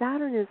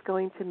 Saturn is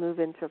going to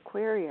move into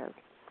Aquarius.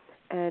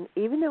 And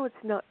even though it's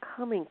not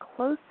coming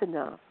close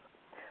enough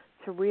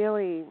to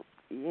really,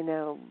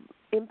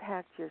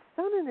 impact your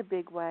sun in a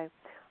big way,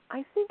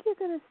 I think you're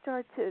going to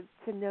start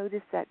to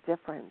notice that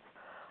difference.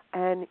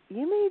 And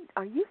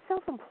are you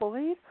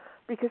self-employed?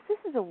 Because this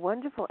is a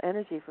wonderful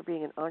energy for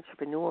being an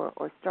entrepreneur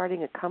or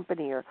starting a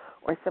company or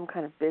some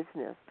kind of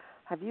business.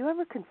 Have you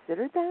ever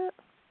considered that?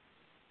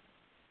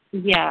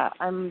 Yeah,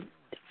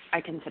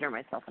 I consider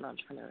myself an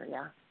entrepreneur,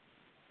 yeah.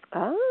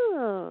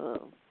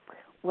 Oh,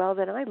 well,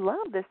 then I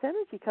love this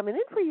energy coming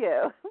in for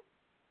you.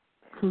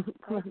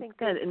 I think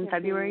Good. In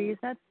February, you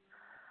said?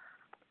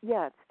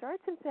 Yeah, it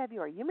starts in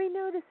February. You may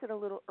notice it a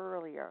little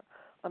earlier.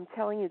 I'm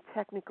telling you,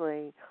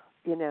 technically,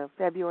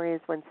 February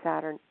is when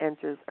Saturn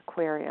enters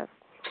Aquarius.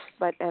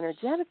 But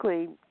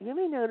energetically, you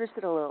may notice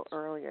it a little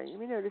earlier. You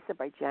may notice it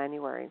by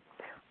January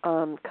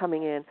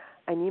coming in,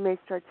 and you may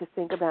start to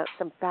think about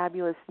some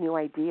fabulous new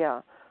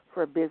idea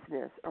for a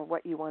business or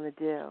what you want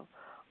to do.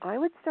 I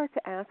would start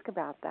to ask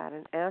about that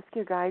and ask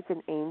your guides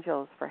and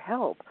angels for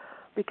help,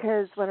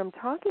 because when I'm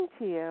talking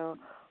to you,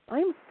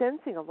 I'm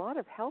sensing a lot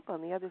of help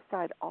on the other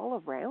side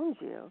all around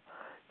you.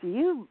 Do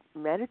you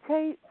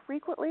meditate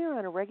frequently or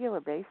on a regular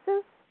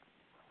basis?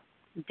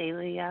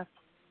 Daily, yes.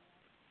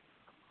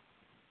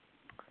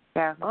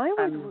 Yeah. I'm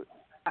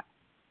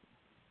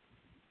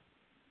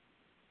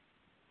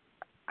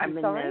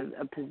in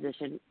a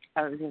position.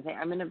 I was gonna say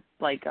I'm in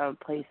a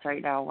place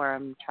right now where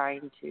I'm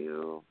trying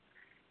to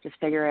just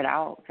figure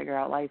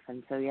out life,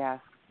 and so yeah,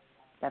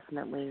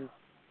 definitely.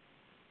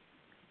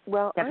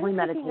 Well, definitely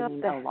I'm picking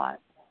meditating up a lot.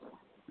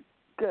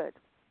 Good,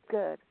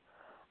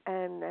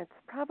 and that's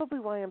probably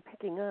why I'm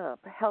picking up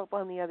help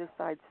on the other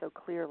side so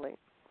clearly.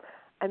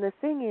 And the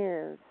thing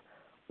is,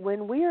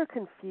 when we are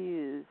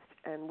confused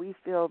and we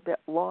feel a bit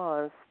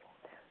lost,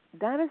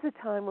 that is a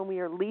time when we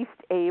are least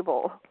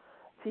able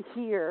to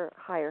hear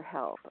higher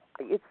help.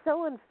 It's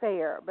so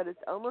unfair, but it's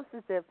almost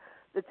as if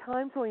the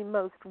times when we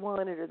most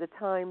want it are the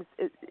times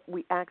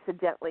we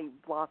accidentally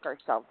block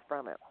ourselves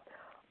from it.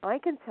 I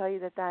can tell you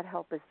that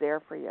help is there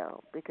for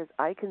you, because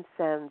I can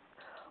sense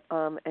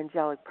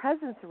angelic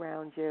presence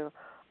around you,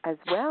 as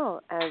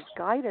well as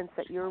guidance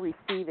that you're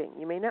receiving.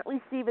 You may not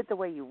receive it the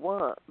way you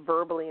want,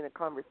 verbally in a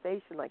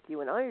conversation like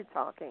you and I are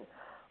talking,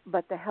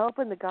 but the help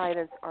and the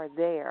guidance are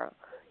there.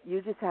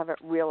 You just haven't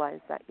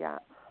realized that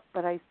yet.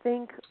 But I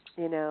think,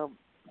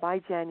 by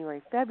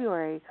January,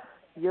 February,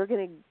 you're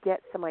going to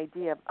get some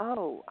idea of,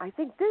 I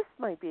think this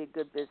might be a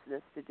good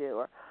business to do,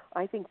 or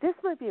I think this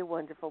might be a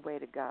wonderful way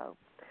to go.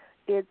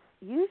 It's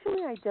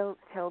usually I don't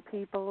tell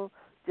people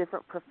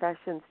different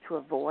professions to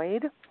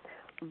avoid,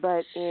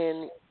 but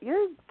in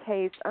your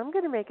case, I'm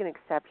going to make an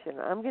exception.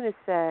 I'm going to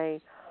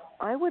say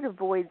I would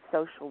avoid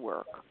social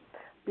work,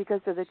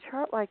 because of the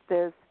chart like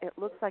this, it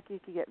looks like you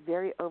could get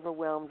very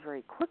overwhelmed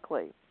very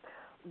quickly.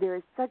 There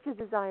is such a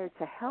desire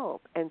to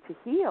help and to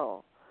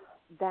heal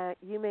that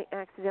you may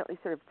accidentally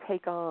sort of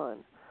take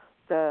on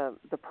the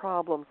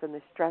problems and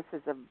the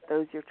stresses of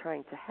those you're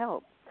trying to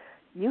help.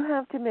 You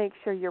have to make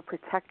sure you're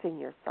protecting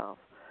yourself.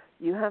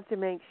 You have to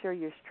make sure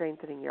you're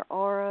strengthening your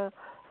aura,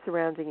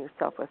 surrounding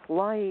yourself with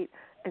light,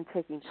 and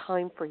taking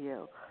time for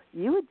you.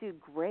 You would do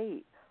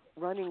great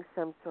running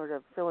some sort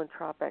of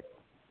philanthropic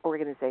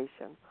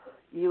organization.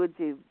 You would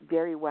do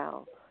very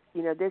well.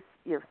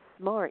 You're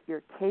smart,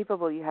 you're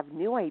capable, you have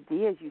new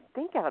ideas, you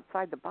think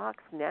outside the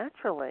box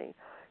naturally.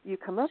 You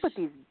come up with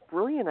these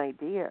brilliant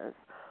ideas.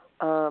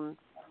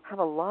 Have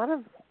a lot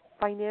of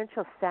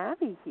financial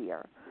savvy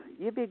here.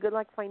 You'd be a good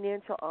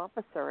financial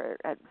officer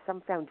at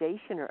some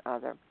foundation or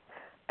other.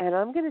 And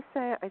I'm going to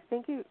say, I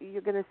think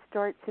you're going to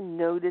start to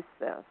notice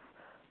this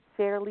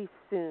fairly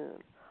soon.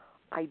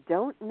 I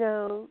don't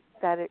know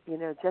that it,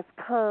 just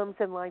comes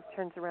and life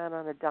turns around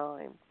on a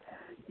dime.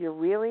 You're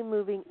really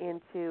moving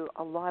into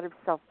a lot of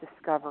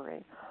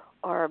self-discovery.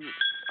 Or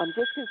I'm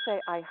just going to say,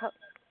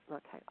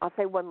 I'll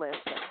say one last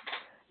thing.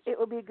 It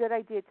would be a good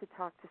idea to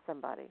talk to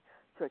somebody,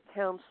 to a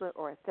counselor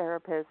or a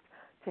therapist,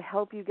 to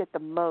help you get the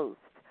most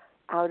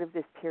out of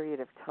this period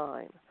of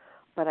time.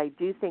 But I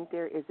do think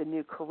there is a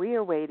new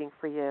career waiting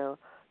for you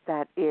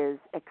that is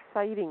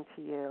exciting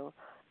to you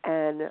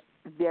and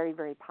very,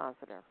 very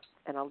positive.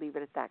 And I'll leave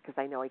it at that, because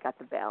I know I got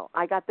the bell.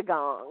 I got the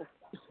gong.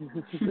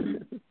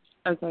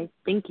 Okay,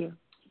 thank you.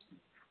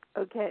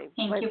 Okay,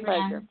 Thank my you,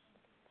 pleasure.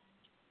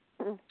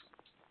 Brianne.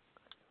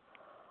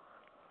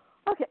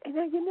 Okay,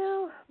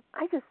 now,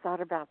 I just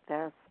thought about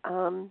this.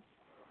 I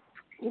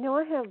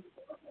have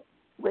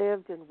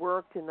lived and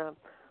worked in the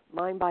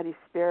mind, body,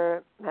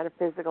 spirit,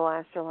 metaphysical,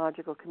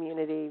 astrological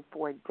community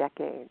for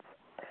decades.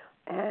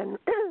 And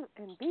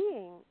and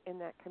being in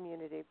that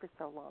community for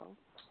so long,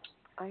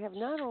 I have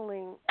not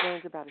only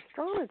learned about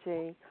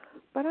astrology,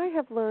 but I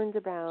have learned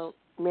about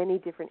many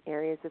different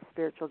areas of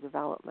spiritual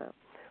development,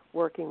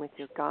 working with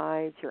your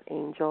guides, your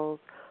angels.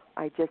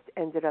 I just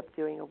ended up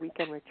doing a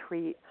weekend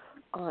retreat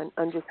on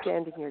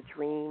understanding your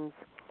dreams.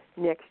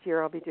 Next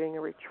year I'll be doing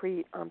a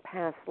retreat on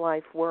past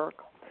life work.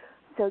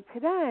 So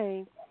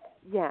today,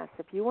 yes,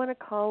 if you want to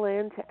call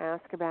in to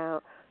ask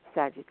about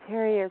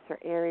Sagittarius or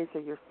Aries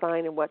or your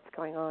sign and what's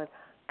going on,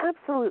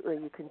 absolutely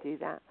you can do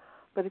that.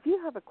 But if you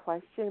have a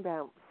question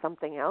about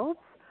something else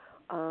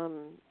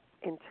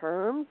in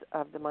terms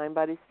of the Mind,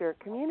 Body, Spirit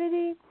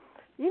community,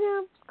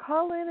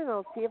 call in and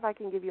I'll see if I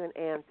can give you an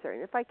answer.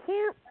 And if I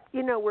can't,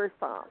 we're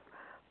soft.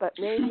 But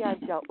maybe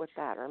I've dealt with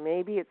that, or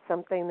maybe it's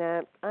something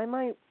that I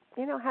might,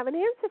 have an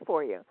answer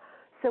for you.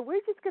 So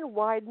we're just going to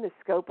widen the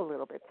scope a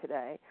little bit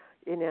today,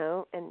 and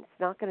it's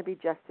not going to be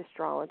just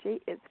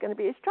astrology. It's going to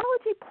be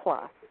astrology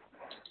plus,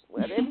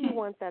 whatever you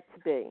want that to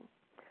be.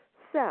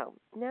 So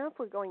now if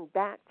we're going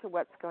back to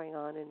what's going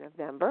on in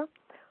November,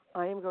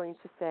 I am going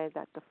to say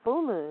that the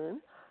full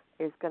moon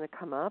is going to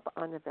come up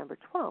on November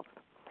 12th,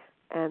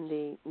 and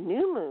the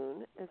new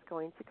moon is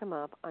going to come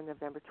up on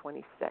November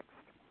 26th.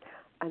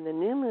 And the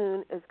new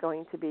moon is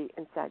going to be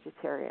in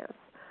Sagittarius.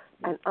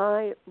 And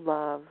I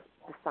love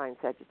the sign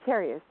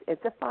Sagittarius.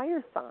 It's a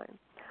fire sign.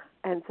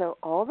 And so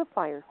all the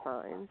fire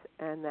signs,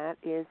 and that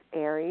is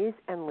Aries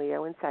and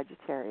Leo and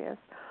Sagittarius,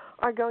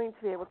 are going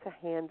to be able to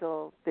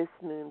handle this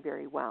moon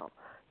very well.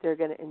 They're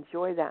going to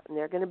enjoy that, and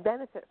they're going to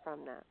benefit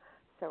from that.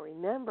 So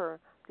remember,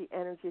 the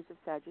energies of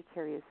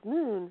Sagittarius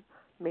moon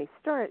may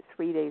start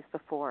 3 days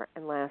before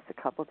and last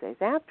a couple days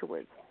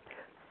afterwards.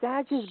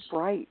 Sag is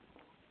bright.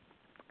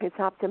 It's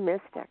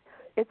optimistic.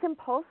 It's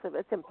impulsive.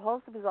 It's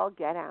impulsive as all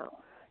get out.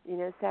 You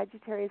know,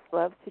 Sagittarius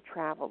loves to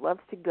travel,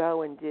 loves to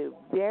go and do,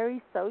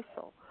 very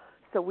social.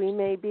 So we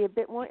may be a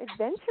bit more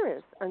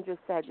adventurous under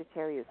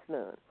Sagittarius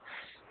moon.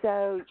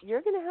 So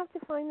you're going to have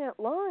to find that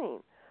line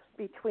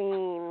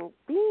between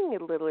being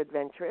a little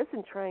adventurous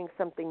and trying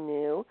something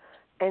new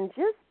and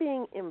just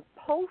being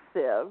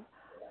impulsive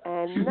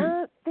and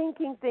not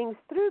thinking things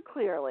through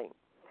clearly.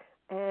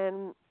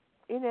 And,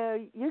 you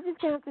know, you're just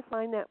going to have to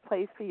find that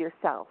place for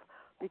yourself,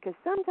 because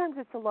sometimes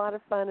it's a lot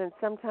of fun and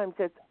sometimes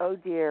it's, oh,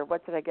 dear,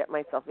 what did I get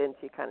myself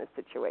into kind of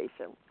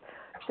situation.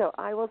 So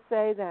I will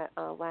say that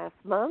last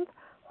month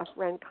a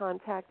friend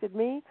contacted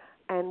me,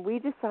 and we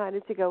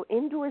decided to go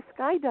indoor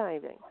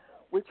skydiving,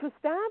 which was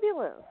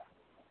fabulous.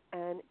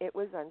 And it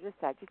was under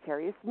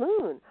Sagittarius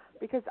moon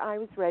because I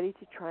was ready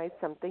to try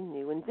something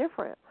new and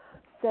different.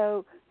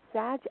 So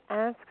Sag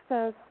asks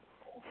us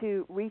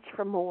to reach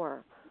for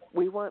more.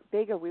 We want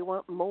bigger. We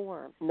want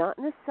more, not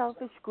in a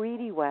selfish,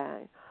 greedy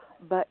way,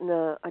 but in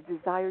a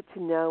desire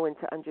to know and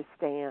to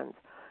understand.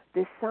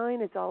 This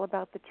sign is all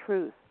about the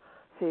truth.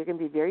 So you're going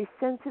to be very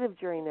sensitive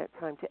during that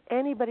time to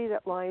anybody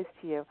that lies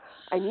to you.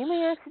 And you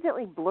may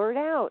accidentally blurt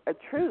out a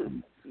truth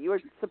you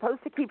are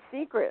supposed to keep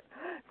secret.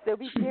 So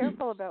be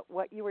careful about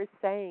what you are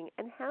saying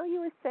and how you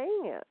are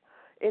saying it.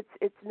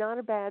 It's not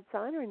a bad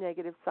sign or a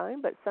negative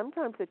sign, but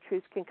sometimes the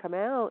truth can come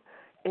out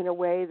in a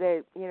way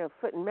that, you know,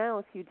 foot and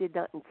mouth, you did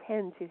not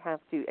intend to have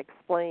to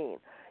explain.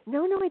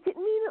 No, I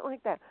didn't mean it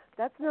like that.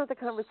 That's not the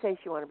conversation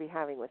you want to be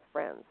having with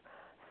friends.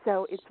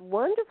 So it's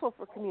wonderful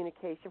for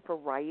communication, for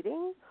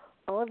writing.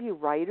 All of you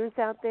writers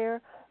out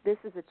there, this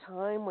is a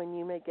time when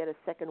you may get a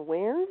second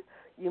wind.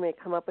 You may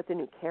come up with a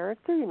new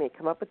character. You may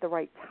come up with the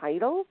right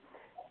title.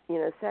 You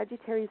know,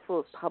 Sagittarius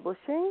rules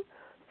publishing,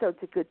 so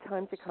it's a good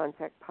time to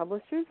contact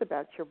publishers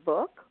about your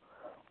book.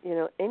 You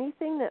know,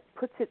 anything that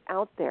puts it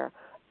out there.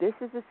 This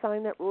is a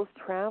sign that rules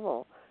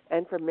travel.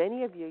 And for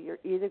many of you, you're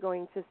either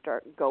going to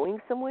start going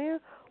somewhere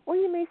or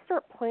you may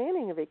start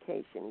planning a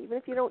vacation, even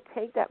if you don't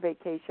take that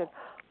vacation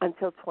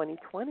until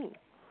 2020.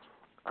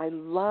 I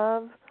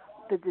love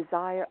the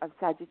desire of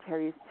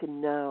Sagittarius to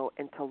know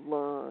and to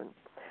learn.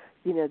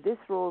 You know, this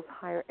rules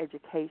higher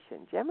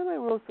education. Gemini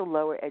rules the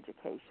lower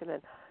education,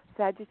 and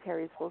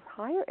Sagittarius rules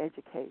higher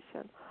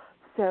education.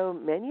 So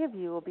many of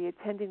you will be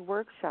attending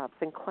workshops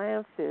and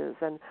classes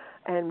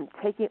and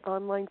taking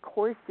online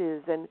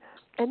courses, and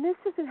this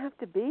doesn't have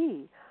to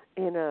be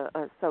in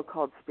a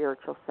so-called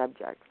spiritual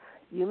subject.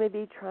 You may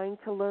be trying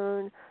to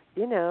learn,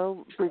 you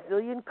know,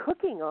 Brazilian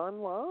cooking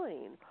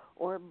online,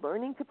 or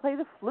learning to play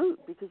the flute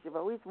because you've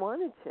always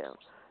wanted to.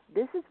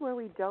 This is where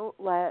we don't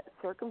let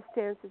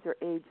circumstances or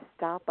age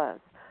stop us,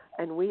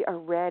 and we are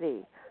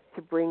ready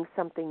to bring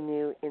something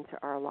new into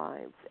our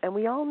lives. And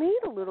we all need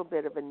a little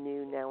bit of a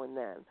new now and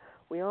then.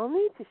 We all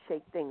need to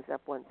shake things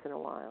up once in a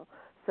while.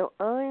 So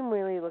I'm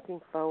really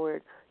looking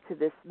forward to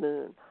this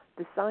moon.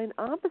 The sign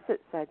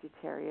opposite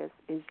Sagittarius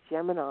is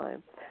Gemini.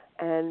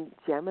 And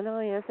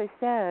Gemini, as I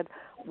said,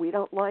 we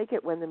don't like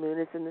it when the moon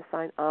is in the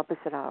sign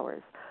opposite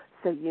ours.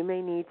 So you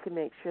may need to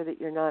make sure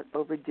that you're not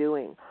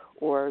overdoing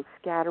or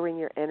scattering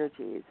your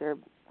energies or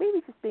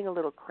maybe just being a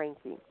little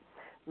cranky.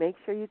 Make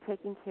sure you're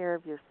taking care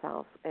of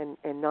yourself and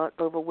not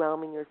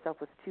overwhelming yourself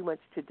with too much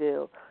to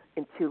do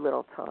in too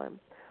little time.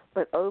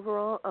 But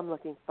overall, I'm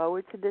looking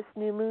forward to this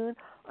new moon.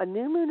 A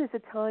new moon is a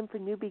time for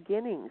new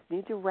beginnings,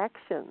 new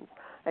directions,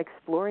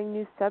 exploring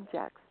new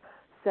subjects.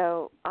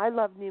 So I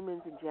love new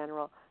moons in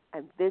general,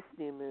 and this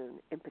new moon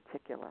in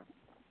particular.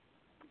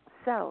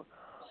 So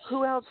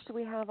who else do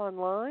we have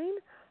online,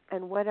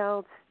 and what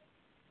else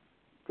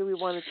do we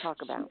want to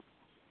talk about?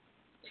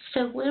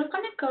 So we're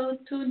going to go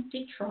to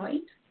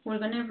Detroit. We're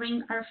going to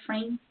bring our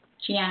friend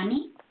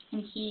Gianni,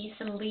 and he's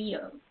a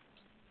Leo.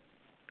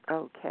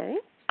 Okay.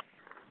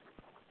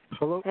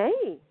 Hello.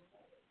 Hey.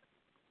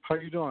 How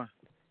you doing?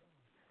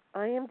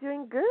 I am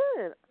doing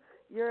good.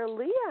 You're a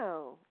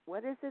Leo.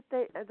 What is it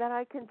that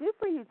I can do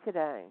for you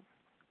today?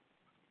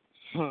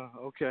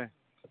 Okay.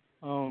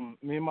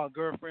 Me and my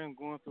girlfriend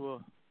going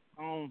through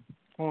I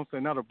won't say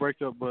not a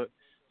breakup, but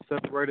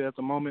separated at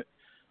the moment.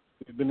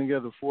 We've been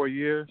together 4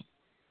 years,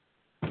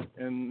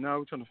 and now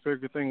we're trying to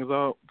figure things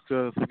out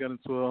because we got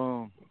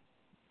into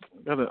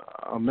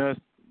a mess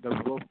that we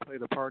both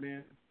played a part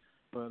in.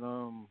 But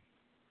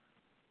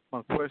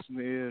my question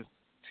is,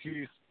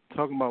 she's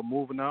talking about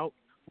moving out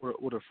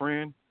with a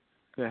friend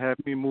that had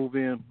me move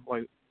in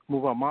like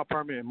move out my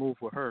apartment and move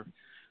with her.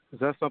 Is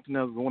that something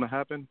that's going to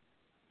happen,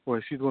 or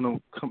is she going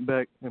to come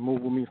back and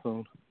move with me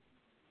soon?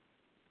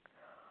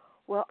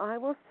 Well, I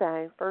will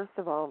say, first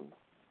of all,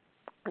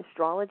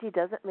 astrology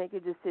doesn't make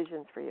your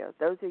decisions for you.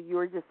 Those are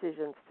your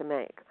decisions to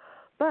make.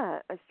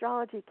 But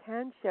astrology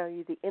can show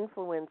you the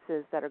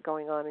influences that are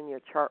going on in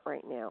your chart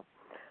right now.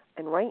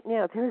 And right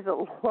now, there's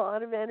a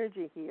lot of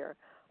energy here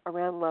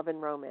around love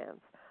and romance.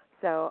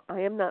 So I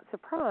am not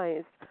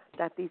surprised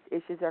that these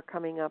issues are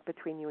coming up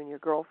between you and your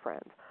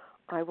girlfriend.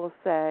 I will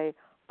say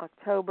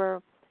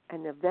October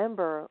and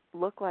November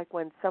look like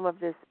when some of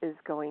this is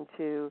going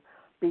to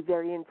be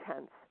very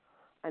intense.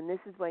 And this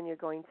is when you're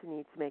going to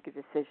need to make a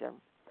decision.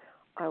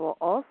 I will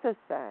also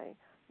say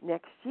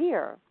next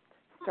year,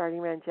 starting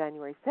around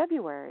January,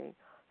 February,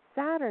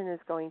 Saturn is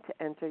going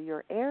to enter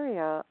your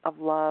area of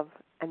love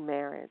and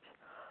marriage.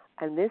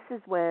 And this is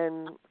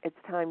when it's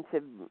time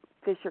to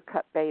fish or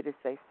cut bait, as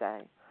they say.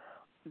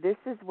 This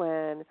is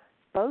when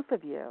both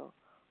of you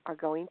are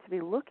going to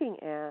be looking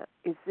at,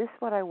 is this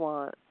what I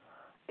want?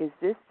 Is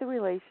this the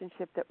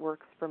relationship that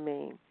works for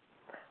me?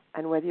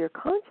 And whether you're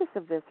conscious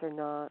of this or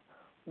not,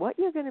 what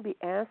you're going to be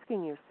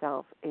asking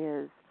yourself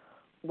is,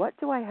 what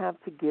do I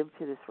have to give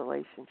to this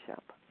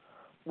relationship?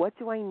 What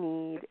do I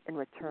need in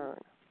return?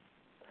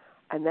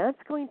 And that's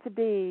going to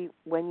be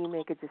when you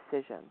make a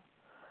decision.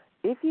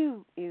 If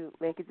you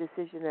make a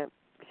decision that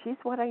she's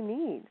what I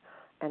need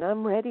and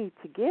I'm ready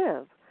to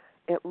give,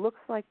 it looks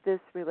like this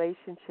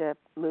relationship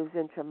moves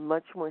into a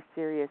much more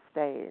serious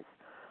phase.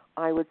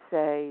 I would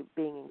say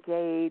being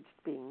engaged,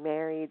 being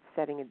married,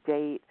 setting a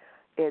date,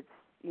 it's,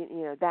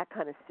 that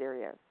kind of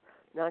serious.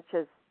 Not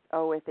just,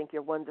 oh, I think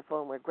you're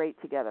wonderful and we're great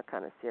together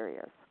kind of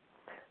serious.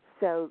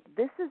 So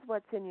this is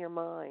what's in your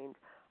mind,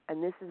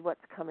 and this is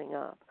what's coming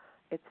up.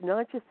 It's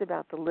not just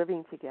about the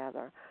living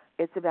together.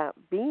 It's about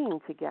being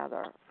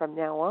together from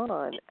now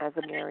on as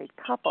a married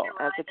couple,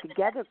 as a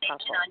together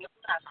couple.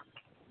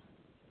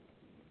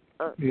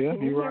 Yeah,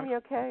 can you hear right. me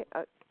okay?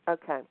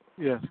 Okay.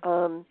 Yeah.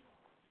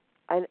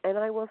 And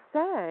I will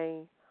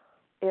say,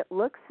 it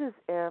looks as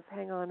if,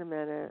 hang on a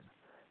minute,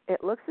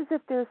 it looks as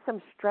if there's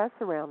some stress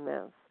around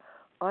this.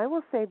 I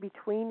will say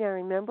between now,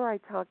 remember I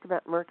talked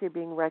about Mercury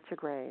being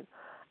retrograde,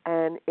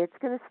 and it's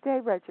going to stay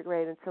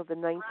retrograde until the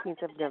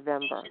 19th of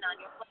November.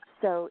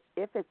 So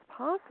if it's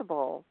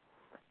possible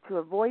to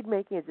avoid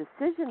making a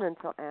decision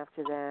until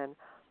after then,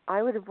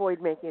 I would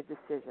avoid making a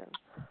decision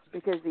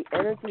because the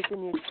energies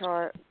in your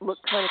chart look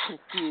kind of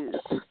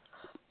confused,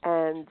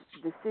 and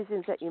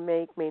decisions that you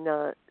make may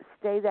not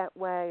stay that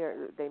way,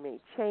 or they may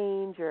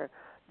change, or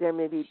there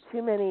may be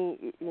too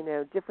many,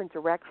 different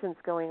directions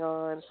going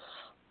on.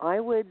 I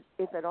would,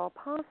 if at all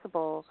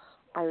possible,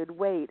 I would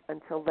wait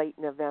until late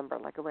November,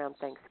 like around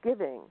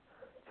Thanksgiving,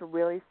 to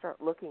really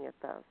start looking at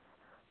this.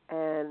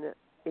 And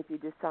if you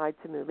decide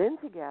to move in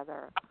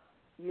together,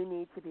 you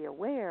need to be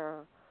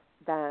aware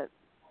that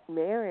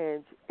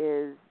marriage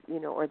is,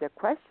 or the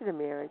question of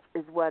marriage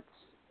is what's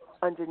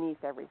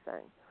underneath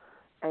everything.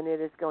 And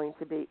it is going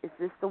to be, is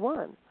this the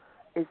one?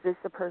 Is this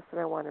the person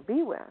I want to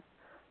be with?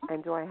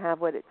 And do I have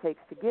what it takes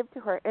to give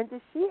to her? And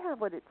does she have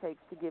what it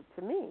takes to give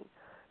to me?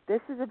 This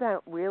is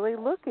about really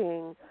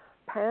looking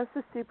past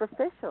the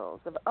superficials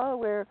of, oh,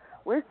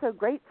 we're so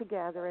great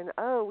together, and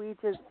oh, we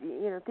just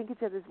think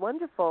each other's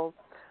wonderful,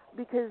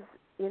 because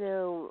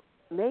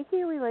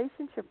making a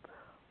relationship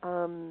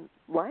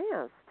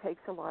last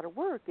takes a lot of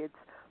work. It's,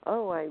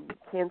 oh, I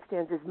can't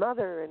stand his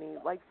mother, and he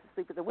likes to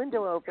sleep with the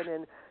window open,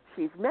 and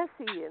she's messy,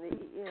 and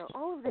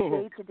all of the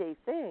day-to-day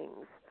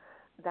things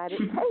that it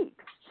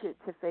takes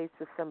to face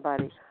with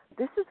somebody.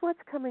 This is what's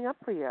coming up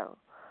for you.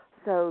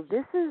 So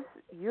this is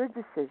your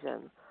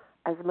decision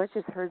as much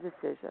as her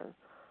decision,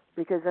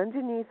 because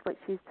underneath what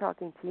she's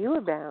talking to you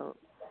about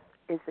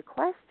is the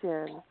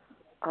question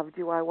of,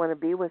 do I want to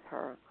be with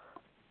her?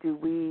 Do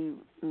we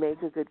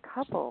make a good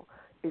couple?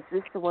 Is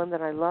this the one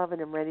that I love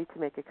and am ready to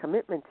make a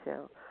commitment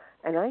to?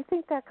 And I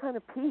think that kind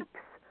of peaks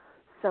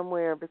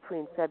somewhere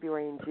between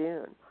February and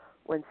June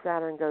when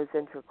Saturn goes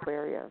into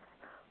Aquarius.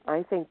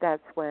 I think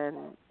that's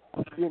when,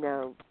 you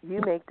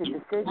make the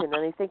decision, and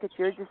I think it's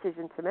your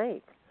decision to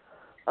make.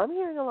 I'm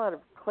hearing a lot of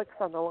clicks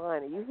on the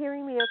line. Are you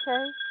hearing me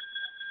okay?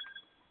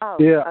 Oh,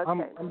 yeah,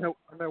 okay.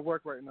 I'm at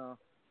work right now.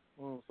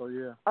 So,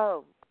 yeah.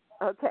 Oh,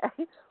 okay.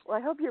 Well,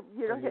 I hope you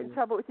don't get in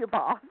trouble with your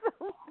boss.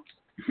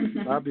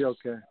 I'll be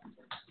okay.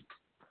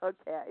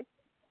 Okay.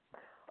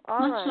 All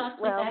Much right. luck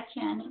with that,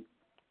 Janet.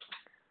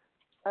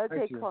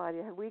 Okay,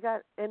 Claudia, have we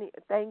got any?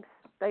 Thanks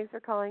for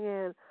calling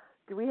in.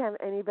 Do we have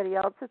anybody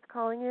else that's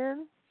calling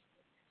in?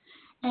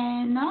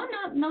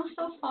 No,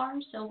 so far.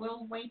 So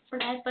we'll wait for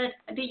that.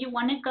 But do you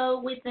want to go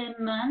with the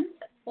month,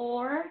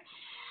 or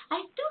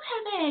I do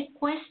have a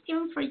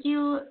question for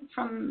you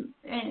from?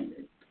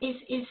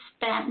 Is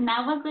that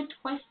now a good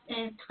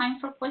time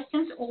for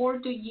questions, or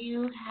do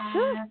you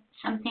have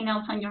something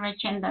else on your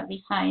agenda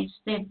besides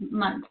the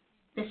month,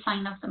 the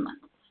sign of the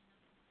month?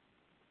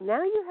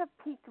 Now you have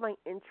piqued my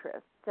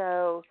interest.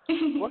 So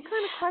what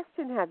kind of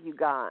question have you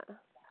got?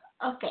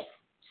 Okay.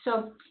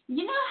 So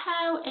you know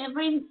how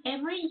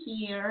every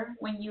year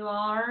when you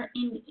are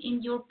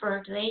in your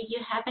birthday, you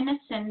have an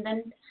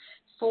ascendant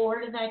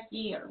for that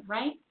year,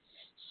 right?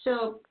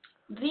 So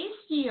this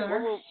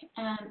year, Well,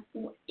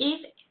 um,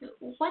 if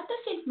what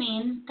does it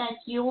mean that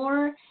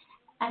your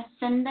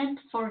ascendant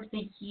for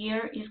the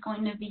year is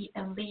going to be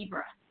a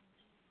Libra?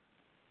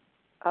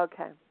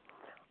 okay.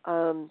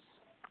 Um,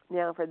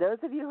 Now, for those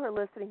of you who are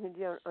listening who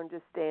don't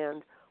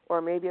understand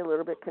or maybe a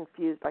little bit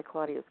confused by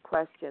Claudia's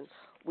question,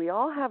 we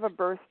all have a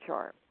birth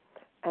chart,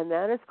 and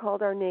that is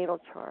called our natal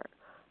chart.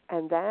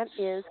 And that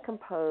is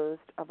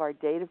composed of our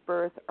date of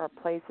birth, our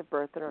place of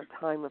birth, and our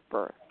time of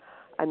birth.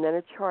 And then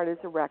a chart is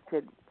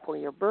erected for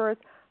your birth,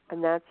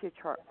 and that's your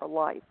chart for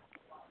life.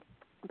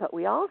 But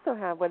we also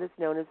have what is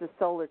known as a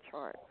solar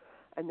chart,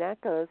 and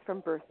that goes from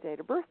birthday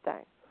to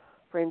birthday.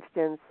 For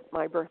instance,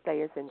 my birthday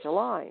is in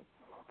July.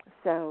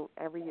 So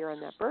every year on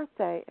that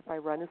birthday, if I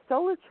run a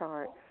solar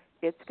chart,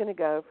 it's going to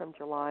go from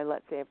July,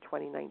 let's say, of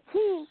 2019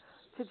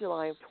 to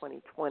July of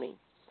 2020.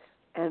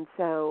 And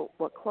so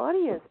what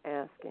Claudia is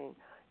asking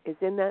is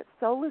in that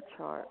solar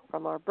chart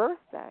from our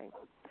birthday,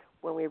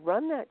 when we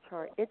run that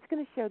chart, it's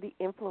going to show the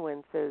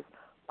influences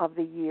of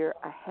the year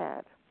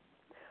ahead.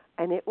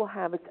 And it will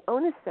have its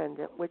own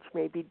ascendant, which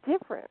may be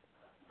different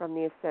from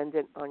the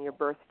ascendant on your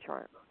birth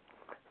chart.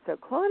 So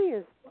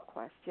Claudia's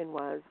question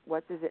was,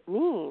 what does it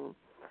mean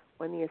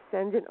when the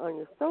ascendant on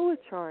your solar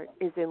chart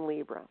is in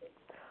Libra?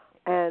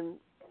 And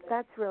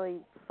that's really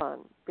fun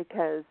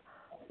because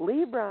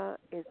Libra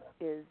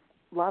is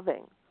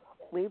loving.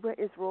 Libra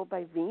is ruled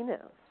by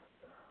Venus.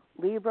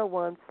 Libra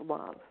wants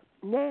love.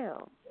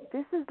 Now,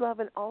 this is love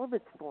in all of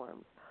its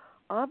forms.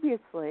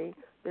 Obviously,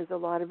 there's a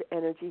lot of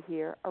energy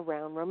here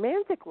around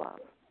romantic love.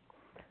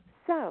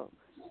 So,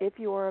 if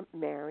you're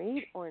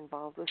married or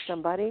involved with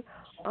somebody,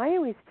 I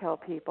always tell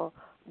people,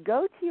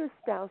 go to your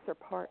spouse or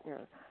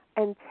partner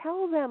and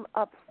tell them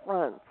up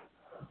front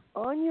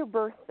on your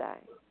birthday,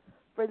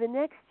 for the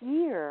next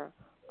year,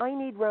 I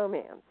need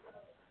romance.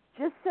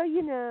 Just so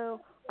you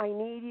know, I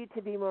need you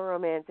to be more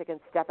romantic and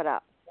step it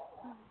up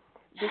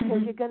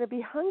because you're going to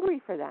be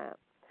hungry for that.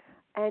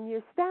 And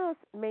your spouse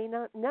may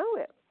not know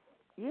it.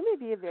 You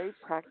may be a very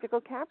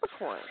practical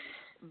Capricorn,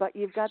 but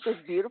you've got this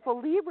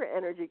beautiful Libra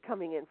energy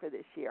coming in for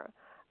this year.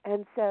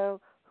 And so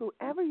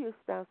whoever your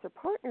spouse or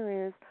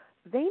partner is,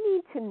 they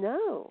need to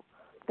know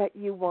that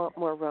you want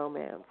more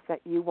romance,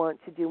 that you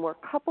want to do more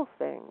couple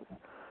things.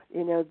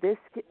 You know, this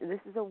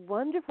is a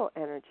wonderful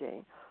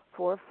energy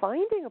for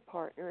finding a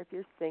partner if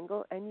you're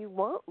single and you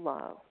want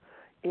love.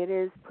 It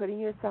is putting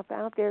yourself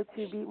out there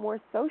to be more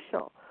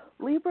social.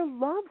 Libra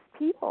loves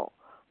people,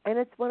 and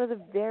it's one of the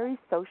very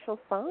social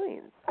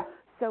signs.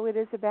 So it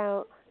is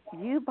about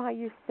you by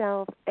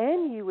yourself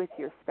and you with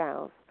your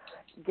spouse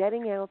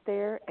getting out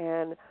there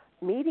and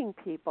meeting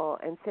people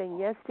and saying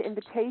yes to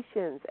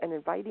invitations and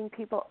inviting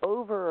people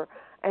over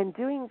and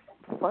doing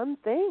fun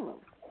things.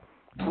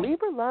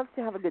 Libra loves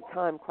to have a good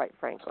time, quite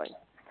frankly.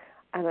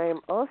 And I am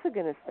also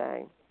going to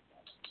say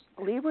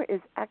Libra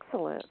is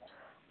excellent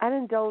at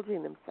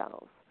indulging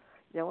themselves.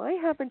 Now, I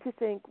happen to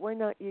think we're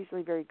not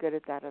usually very good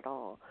at that at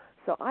all.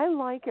 So I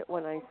like it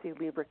when I see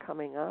Libra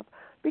coming up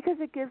because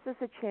it gives us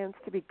a chance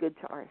to be good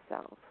to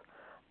ourselves.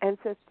 And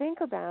so think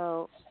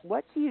about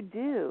what do you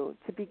do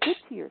to be good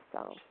to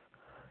yourself?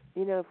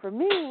 You know, for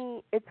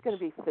me, it's going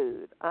to be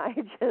food.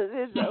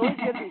 It's always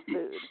going to be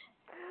food.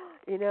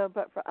 You know,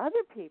 but for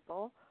other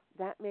people,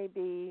 that may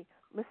be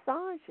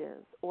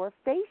massages or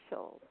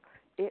facials.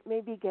 It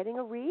may be getting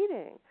a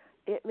reading.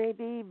 It may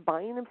be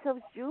buying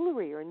themselves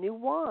jewelry or a new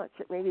watch.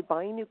 It may be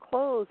buying new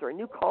clothes or a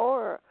new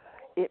car.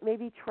 It may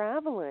be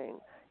traveling.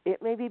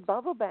 It may be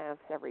bubble baths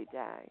every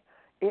day.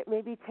 It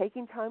may be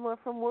taking time off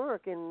from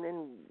work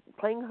and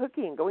playing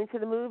hooky and going to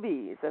the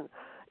movies. And,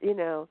 you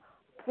know,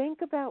 think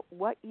about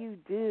what you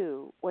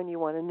do when you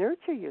want to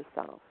nurture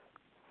yourself,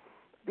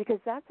 because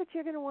that's what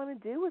you're going to want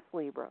to do with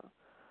Libra.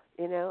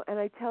 You know, and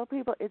I tell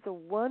people it's a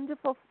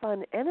wonderful,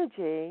 fun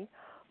energy,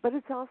 but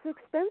it's also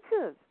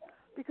expensive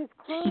because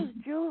clothes,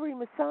 jewelry,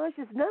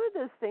 massages, none of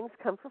those things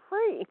come for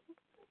free.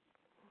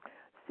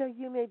 So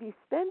you may be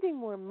spending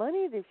more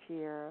money this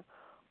year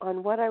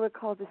on what I would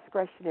call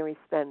discretionary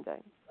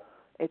spending.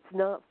 It's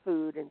not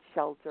food and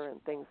shelter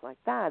and things like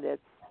that.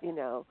 It's, you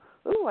know,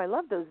 ooh, I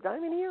love those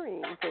diamond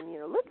earrings and, you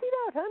know, let's eat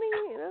out,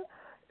 honey, you know.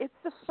 It's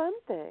the fun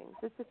things.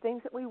 It's the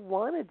things that we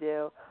want to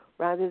do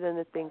rather than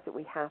the things that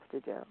we have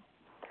to do.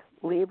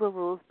 Libra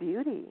rules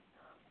beauty.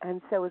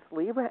 And so with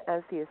Libra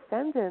as the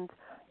ascendant,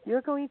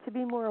 you're going to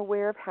be more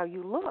aware of how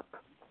you look.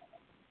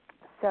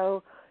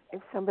 So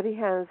if somebody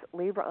has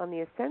Libra on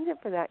the ascendant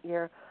for that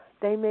year,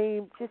 they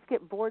may just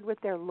get bored with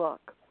their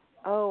look.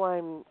 Oh,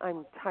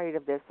 I'm tired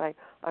of this.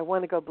 I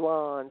want to go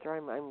blonde, or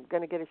I'm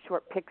going to get a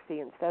short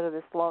pixie instead of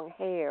this long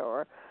hair,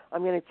 or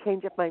I'm going to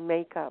change up my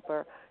makeup,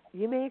 or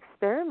you may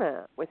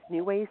experiment with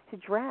new ways to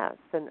dress.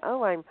 And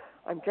I'm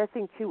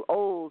dressing too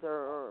old,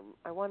 or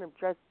I want to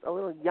dress a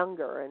little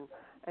younger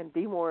and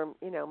be more,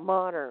 you know,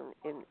 modern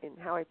in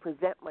how I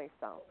present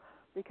myself.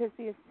 Because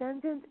the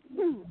ascendant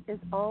is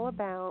all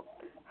about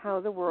how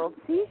the world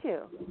sees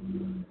you.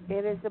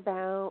 It is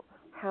about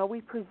how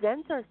we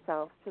present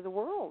ourselves to the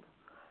world.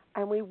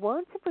 And we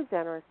want to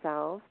present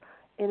ourselves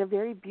in a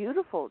very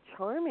beautiful,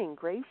 charming,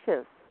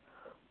 gracious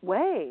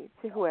way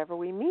to whoever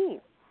we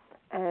meet.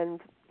 And,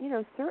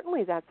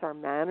 certainly that's our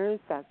manners,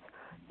 that's,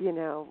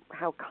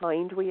 how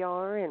kind we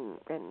are, and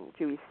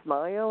do we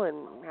smile,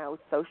 and how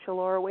social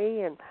are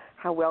we, and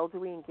how well do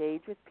we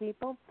engage with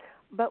people.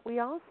 But we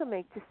also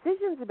make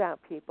decisions about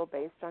people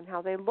based on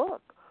how they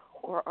look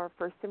or our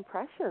first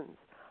impressions.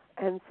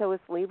 And so as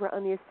Libra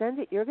on the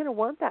ascendant, you're going to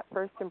want that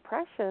first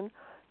impression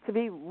to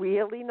be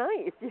really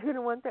nice. You're going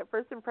to want that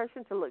first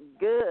impression to look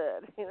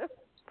good,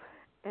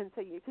 And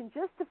so you can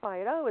justify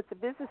it. Oh, it's a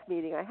business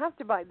meeting. I have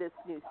to buy this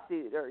new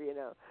suit, or,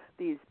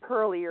 these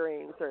pearl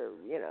earrings, or,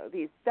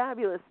 these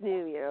fabulous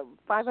new,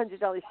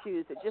 $500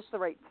 shoes at just the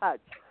right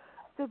touch.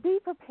 So be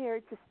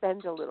prepared to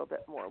spend a little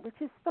bit more, which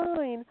is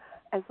fine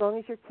as long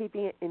as you're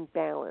keeping it in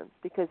balance.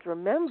 Because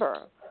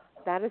remember,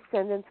 that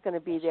ascendant's going to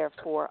be there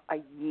for a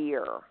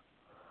year.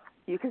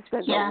 You can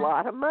spend a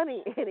lot of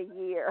money in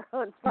a year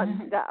on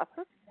fun stuff.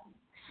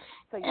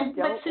 So you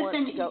don't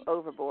want to go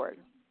overboard.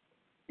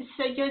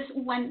 So just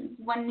one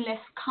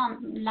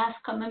last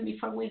comment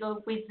before we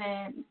go with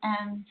the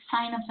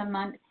sign of the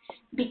month.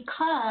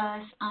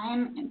 Because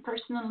I'm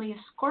personally a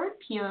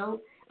Scorpio,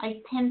 I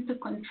tend to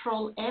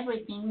control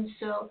everything.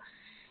 So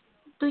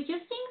do you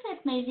think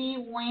that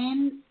maybe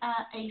when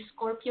a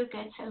Scorpio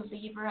gets a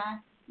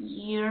Libra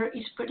year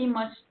is pretty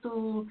much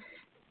to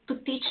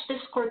teach the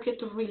Scorpio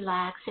to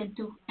relax and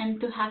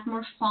to have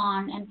more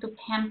fun and to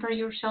pamper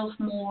yourself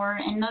more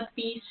and not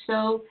be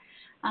so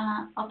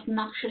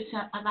obnoxious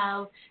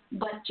about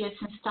budgets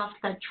and stuff,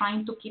 that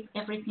trying to keep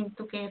everything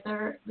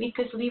together,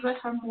 because Libras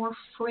are more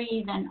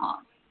free than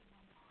us?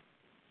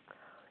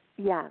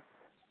 Yes,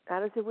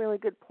 that is a really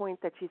good point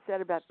that you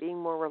said about being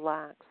more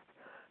relaxed,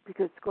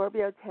 because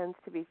Scorpio tends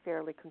to be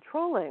fairly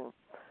controlling,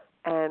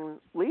 and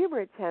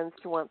Libra tends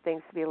to want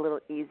things to be a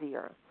little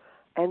easier.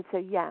 And so,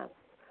 yes,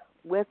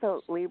 with a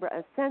Libra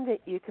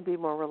ascendant, you can be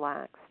more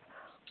relaxed.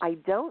 I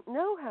don't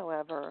know,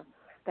 however,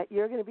 that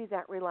you're going to be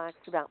that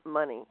relaxed about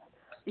money.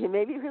 You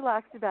may be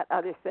relaxed about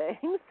other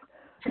things.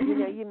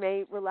 You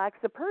may relax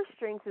the purse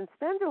strings and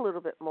spend a little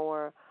bit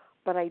more,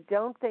 but I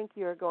don't think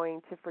you're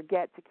going to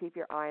forget to keep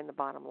your eye on the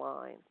bottom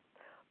line.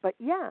 But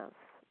yes,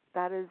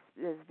 that is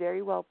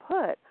very well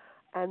put.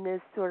 And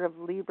this sort of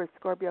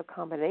Libra-Scorpio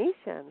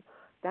combination,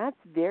 that's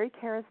very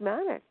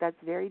charismatic. That's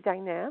very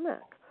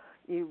dynamic.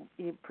 You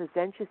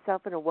present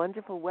yourself in a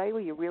wonderful way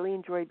where you really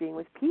enjoy being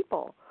with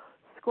people.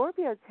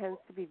 Scorpio tends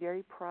to be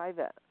very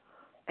private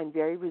and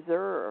very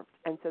reserved,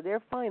 and so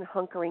they're fine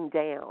hunkering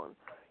down.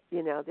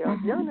 They're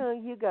like, no,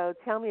 you go,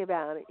 tell me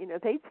about it.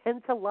 They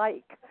tend to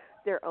like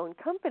their own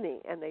company,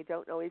 and they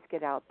don't always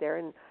get out there.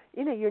 And,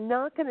 you're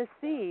not going to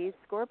see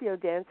Scorpio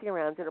dancing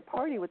around at a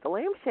party with the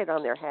lampshade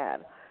on their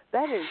head.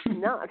 That is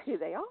not who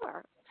they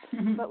are.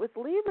 But with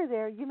Libra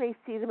there, you may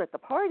see them at the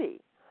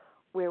party,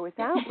 where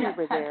without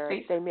Libra there,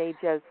 they may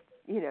just,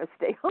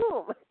 stay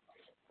home.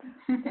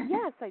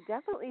 Yes, I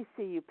definitely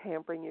see you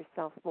pampering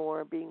yourself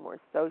more, being more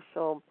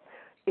social.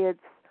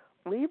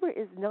 Libra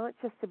is not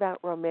just about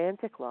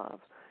romantic love.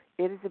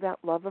 It is about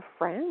love of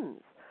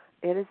friends.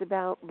 It is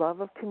about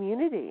love of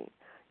community.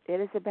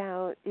 It is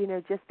about,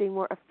 just being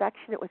more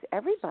affectionate with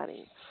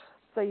everybody.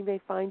 So you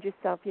may find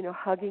yourself,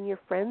 hugging your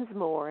friends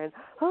more, and,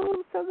 oh,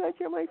 I'm so glad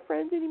you're my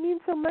friend, and you mean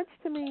so much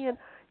to me. And,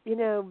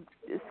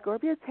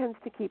 Scorpio tends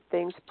to keep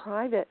things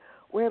private,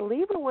 where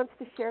Libra wants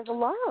to share the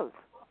love.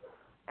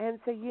 And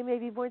so you may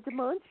be more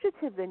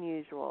demonstrative than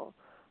usual.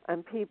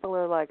 And people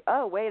are like,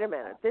 oh, wait a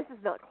minute, this is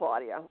not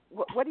Claudia.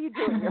 What are you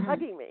doing? You're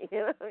hugging me.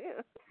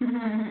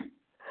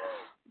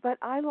 But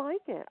I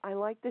like it. I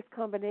like this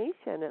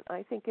combination, and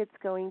I think it's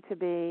going to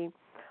be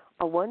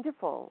a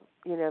wonderful,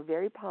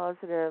 very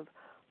positive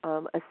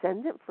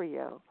ascendant for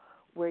you,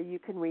 where you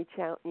can reach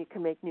out and you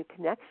can make new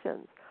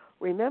connections.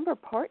 Remember,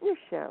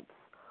 partnerships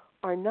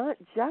are not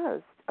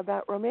just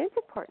about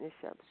romantic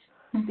partnerships.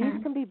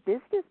 These can be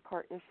business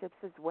partnerships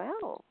as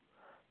well.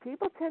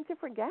 People tend to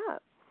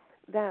forget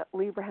that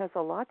Libra has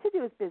a lot to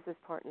do with business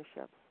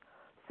partnerships.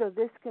 So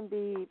this can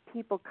be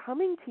people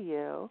coming to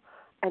you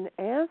and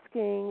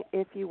asking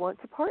if you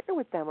want to partner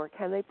with them, or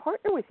can they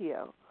partner with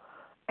you.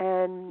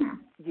 And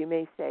you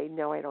may say,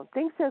 no, I don't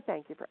think so,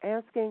 thank you for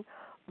asking.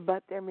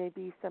 But there may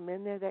be some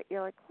in there that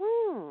you're like,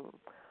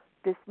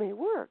 this may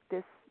work.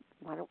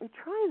 Why don't we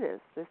try this?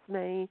 This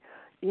may,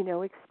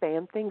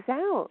 expand things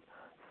out.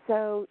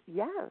 So,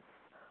 yes,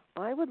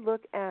 I would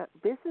look at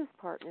business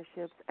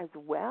partnerships as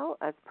well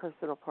as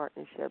personal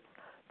partnerships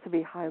to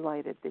be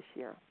highlighted this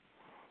year.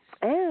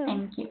 And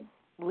thank you.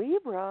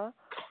 Libra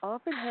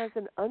often has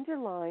an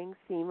underlying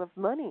theme of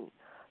money.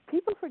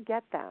 People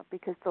forget that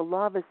because the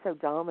love is so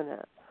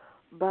dominant.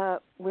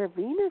 But where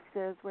Venus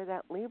is, where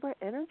that Libra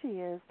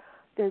energy is,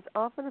 there's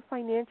often a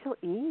financial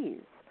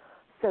ease.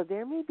 So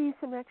there may be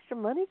some extra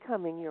money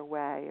coming your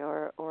way,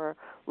 or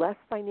less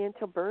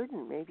financial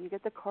burden. Maybe you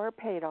get the car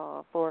paid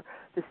off, or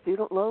the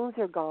student loans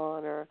are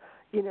gone, or,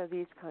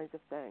 these kinds of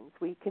things.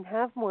 We can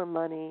have more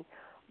money,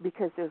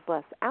 because there's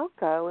less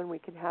outgo, and we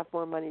can have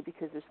more money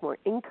because there's more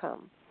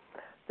income.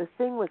 The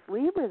thing with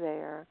Libra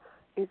there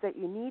is that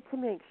you need to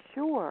make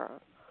sure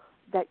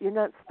that you're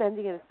not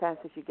spending it as fast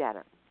as you get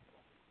it,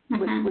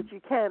 which you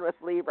can with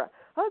Libra.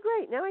 Oh,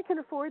 great, now I can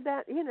afford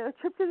that,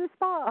 trip to the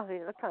spa,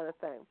 kind of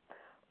thing.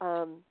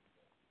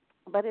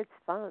 But it's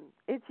fun.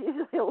 It's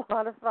usually a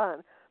lot of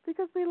fun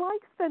because we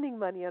like spending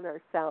money on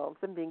ourselves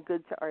and being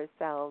good to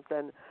ourselves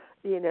and,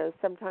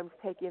 sometimes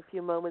taking a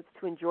few moments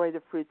to enjoy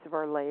the fruits of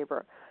our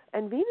labor.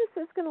 And Venus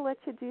is going to let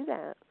you do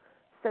that.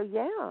 So,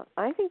 yeah,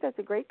 I think that's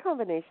a great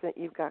combination that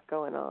you've got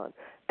going on.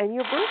 And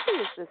your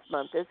birthday is this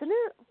month, isn't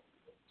it?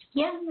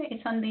 Yeah,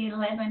 it's on the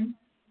 11th.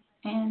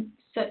 And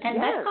so, and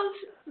yes. that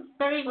goes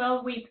very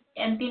well with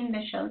ending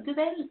the show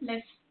today.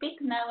 Let's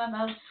speak now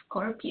about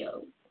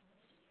Scorpio.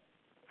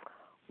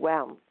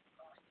 Well,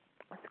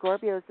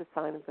 Scorpio is the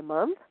sign of the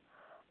month,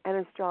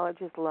 and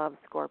astrologers love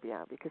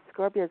Scorpio because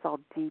Scorpio is all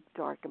deep,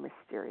 dark, and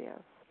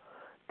mysterious.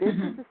 This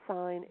is a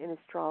sign in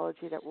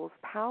astrology that rules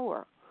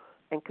power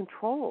and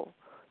control.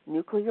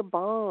 Nuclear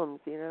bombs,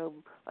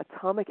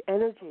 atomic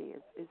energy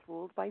is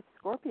ruled by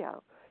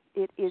Scorpio.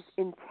 It is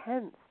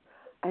intense,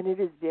 and it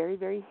is very,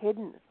 very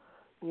hidden.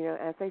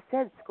 As I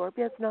said,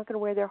 Scorpio's not going to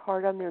wear their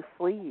heart on their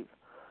sleeve.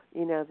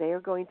 They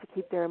are going to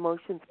keep their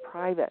emotions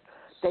private.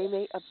 They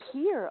may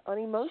appear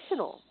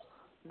unemotional.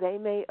 They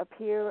may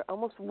appear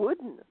almost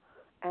wooden,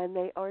 and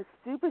they are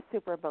super,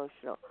 super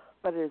emotional,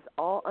 but it is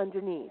all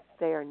underneath.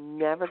 They are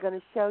never going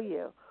to show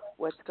you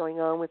what's going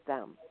on with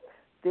them.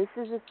 This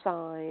is a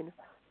sign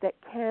that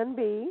can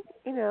be,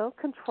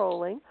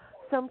 controlling.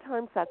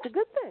 Sometimes that's a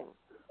good thing.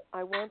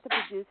 I want the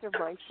producer of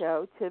my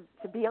show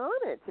to be on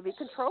it, to be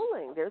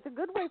controlling. There's a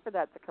good way for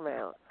that to come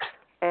out.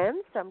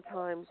 And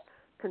sometimes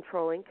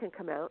controlling can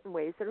come out in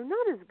ways that are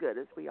not as good,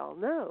 as we all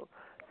know.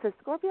 So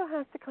Scorpio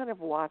has to kind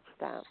of watch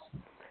that.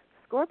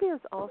 Scorpio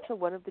is also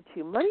one of the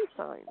two money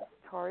signs,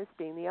 Taurus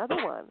being the other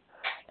one.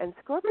 And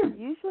Scorpio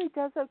usually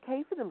does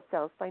okay for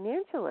themselves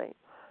financially.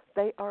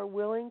 They are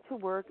willing to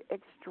work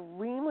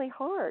extremely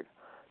hard.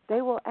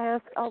 They will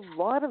ask a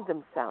lot of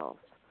themselves.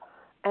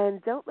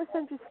 And don't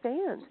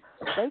misunderstand,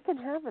 they can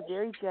have a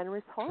very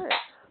generous heart,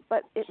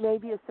 but it may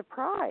be a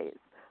surprise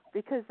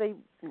because they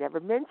never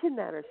mentioned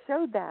that or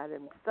showed that,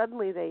 and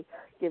suddenly they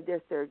give their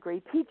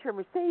third-grade teacher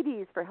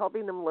Mercedes for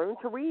helping them learn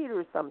to read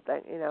or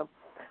something,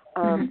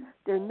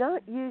 They're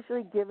not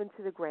usually given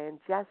to the grand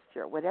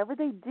gesture. Whatever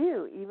they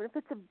do, even if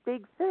it's a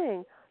big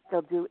thing,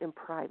 they'll do in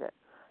private.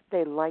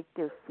 They like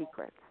their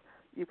secrets.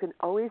 You can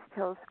always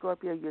tell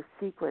Scorpio your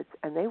secrets,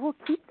 and they will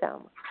keep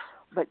them.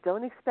 But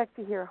don't expect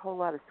to hear a whole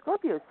lot of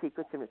Scorpio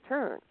secrets in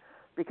return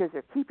because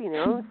they're keeping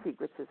their own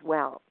secrets as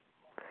well.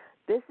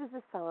 This is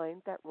a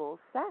sign that rules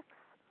sex.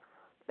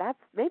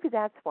 Maybe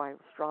that's why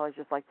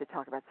astrologers like to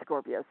talk about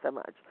Scorpio so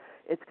much.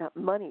 It's got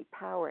money,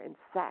 power, and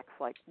sex.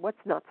 Like, what's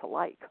not to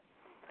like?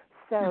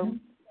 So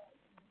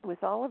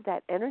with all of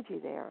that energy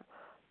there,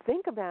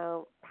 think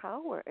about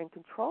power and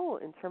control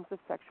in terms of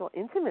sexual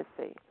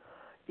intimacy.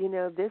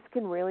 This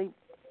can really,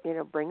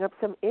 bring up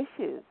some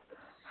issues.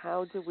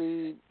 How do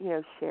we,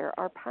 share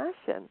our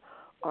passion?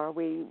 Are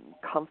we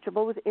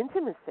comfortable with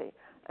intimacy?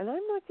 And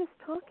I'm not just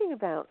talking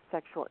about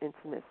sexual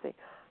intimacy.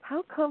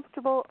 How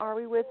comfortable are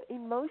we with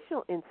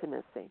emotional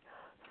intimacy?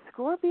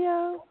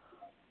 Scorpio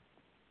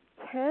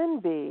can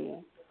be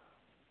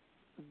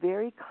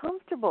very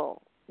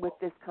comfortable with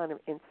this kind of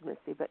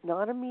intimacy, but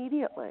not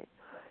immediately.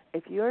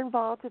 If you're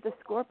involved with a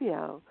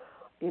Scorpio,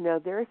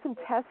 there are some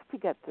tests to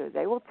get through.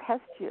 They will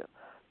test you.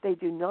 They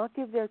do not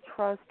give their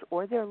trust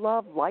or their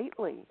love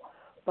lightly,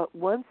 but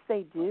once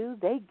they do,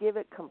 they give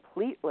it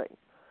completely.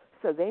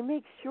 So they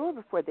make sure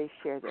before they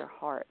share their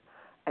heart,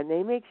 and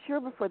they make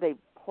sure before they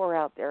pour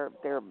out their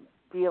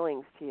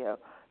feelings to you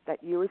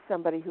that you are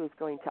somebody who is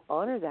going to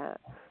honor that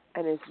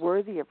and is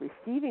worthy of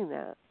receiving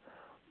that.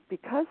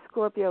 Because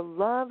Scorpio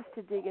loves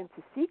to dig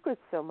into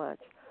secrets so much,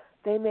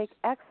 they make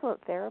excellent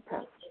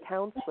therapists,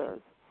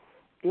 counselors.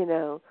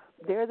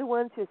 They're the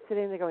ones who are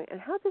sitting there going, and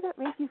how did that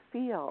make you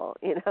feel?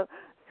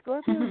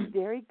 Scorpio is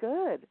very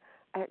good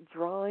at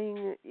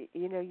drawing,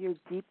 your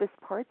deepest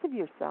parts of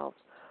yourself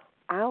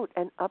out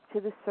and up to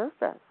the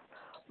surface.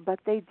 But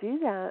they do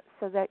that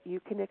so that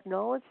you can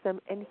acknowledge them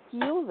and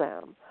heal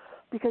them.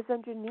 Because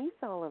underneath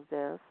all of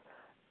this,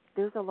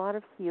 there's a lot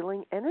of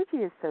healing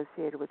energy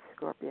associated with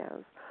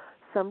Scorpios.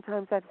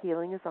 Sometimes that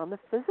healing is on the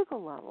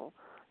physical level,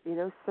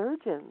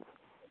 surgeons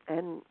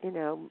and,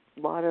 a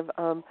lot of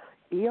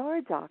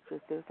ER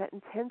doctors. There's that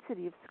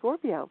intensity of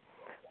Scorpio.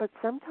 But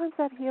sometimes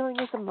that healing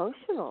is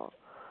emotional,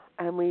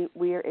 and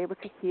we are able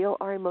to heal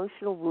our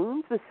emotional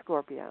wounds with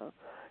Scorpio.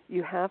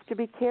 You have to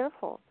be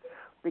careful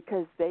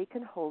because they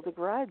can hold a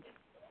grudge.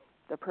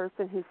 The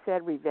person who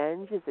said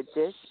revenge is a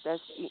dish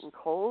best eaten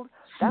cold,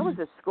 that was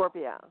a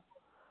Scorpio,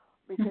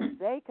 because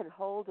they can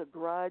hold a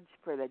grudge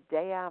for the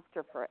day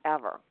after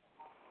forever.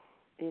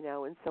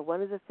 And so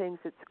one of the things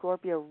that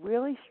Scorpio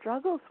really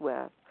struggles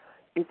with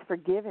is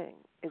forgiving,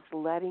 is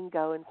letting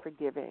go and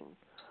forgiving.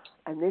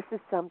 And this is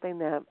something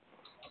that,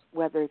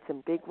 whether it's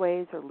in big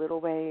ways or little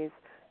ways,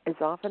 is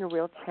often a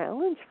real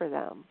challenge for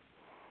them.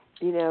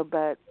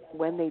 But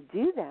when they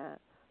do that,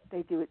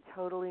 they do it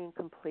totally and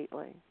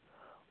completely.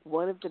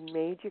 One of the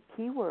major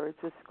keywords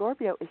with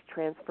Scorpio is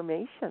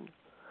transformation.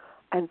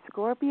 And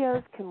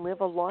Scorpios can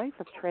live a life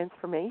of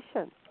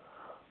transformation.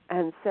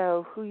 And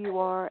so who you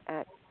are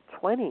at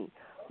 20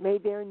 may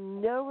bear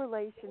no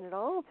relation at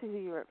all to who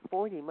you are at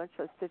 40, much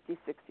less 50,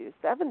 60, or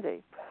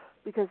 70,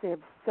 because they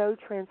have so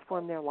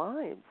transformed their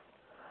lives.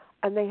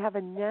 And they have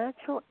a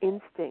natural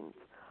instinct,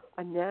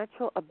 a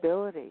natural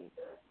ability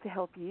to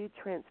help you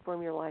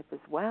transform your life as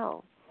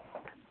well.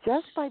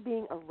 Just by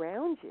being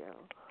around you,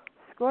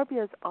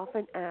 Scorpios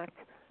often act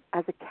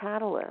as a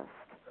catalyst,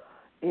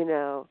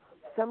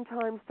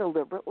 sometimes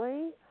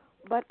deliberately,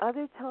 but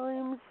other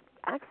times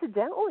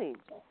accidentally.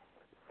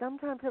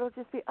 Sometimes it'll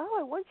just be, oh,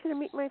 I want you to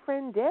meet my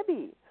friend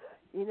Debbie,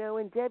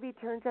 and Debbie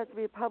turns out to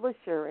be a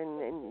publisher,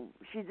 and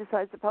she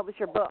decides to publish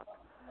her book.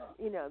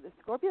 The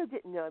Scorpio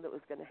didn't know that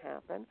was going to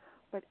happen,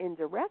 but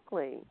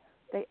indirectly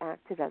they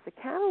acted as a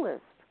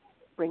catalyst,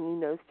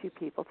 bringing those two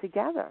people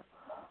together.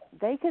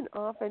 They can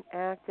often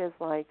act as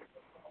like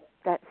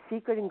that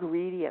secret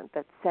ingredient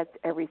that sets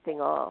everything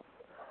off.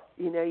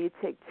 You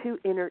take two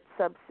inert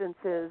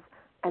substances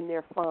and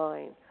they're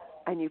fine,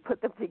 and you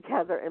put them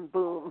together and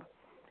boom.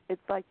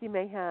 It's like you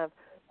may have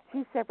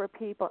two separate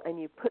people and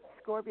you put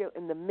Scorpio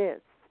in the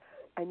midst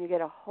and you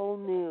get a whole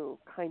new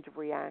kind of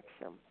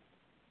reaction.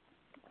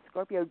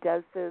 Scorpio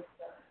does this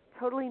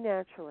totally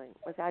naturally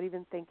without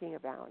even thinking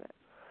about it.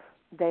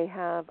 They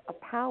have a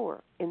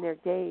power in their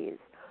gaze.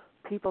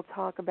 People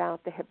talk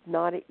about the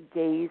hypnotic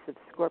gaze of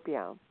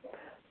Scorpio.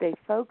 They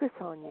focus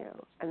on you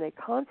and they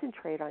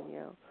concentrate on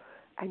you,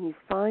 and you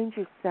find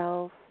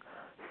yourself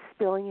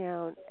spilling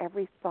out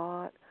every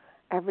thought,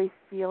 every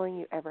feeling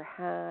you ever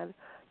had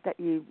that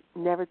you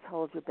never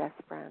told your best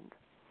friend.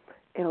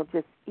 It'll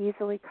just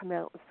easily come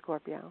out with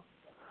Scorpio.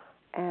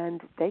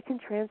 And they can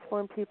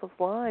transform people's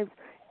lives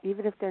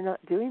even if they're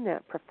not doing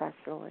that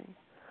professionally.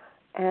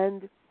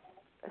 And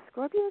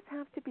Scorpios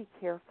have to be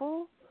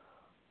careful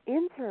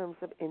in terms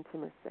of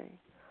intimacy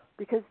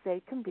because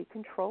they can be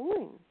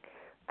controlling.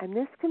 And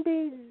this can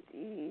be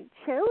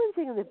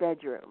challenging in the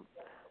bedroom.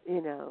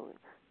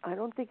 I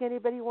don't think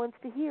anybody wants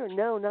to hear,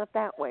 no, not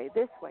that way,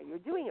 this way, you're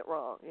doing it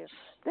wrong.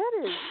 That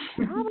is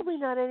probably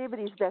not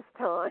anybody's best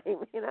time,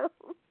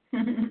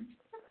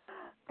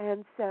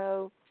 And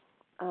so,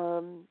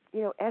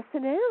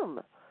 S&M,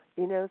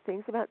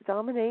 things about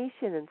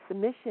domination and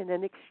submission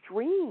and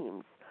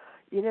extremes.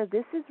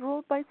 This is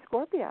ruled by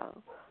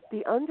Scorpio.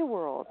 The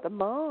underworld, the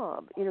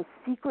mob,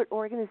 secret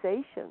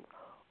organizations,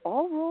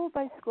 all ruled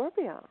by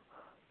Scorpio.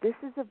 This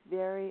is a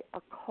very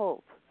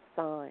occult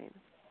sign.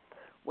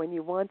 When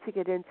you want to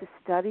get into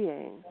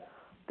studying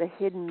the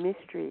hidden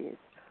mysteries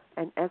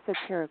and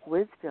esoteric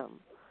wisdom,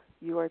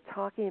 you are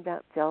talking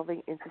about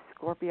delving into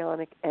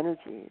scorpionic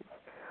energies.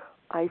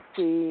 I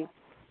see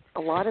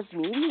a lot of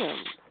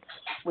mediums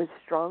with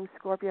strong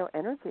Scorpio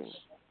energy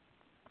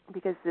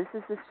because this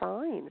is a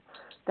sign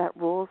that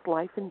rules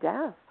life and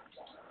death.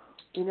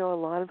 A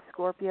lot of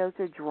Scorpios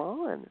are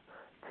drawn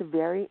to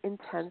very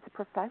intense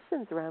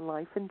professions around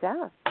life and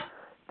death.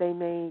 They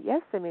may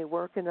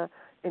work in a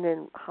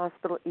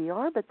hospital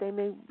ER, but they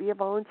may be a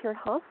volunteer at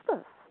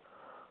hospice.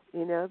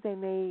 They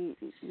may,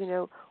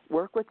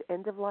 work with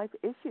end-of-life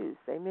issues.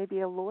 They may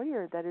be a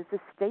lawyer that is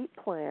estate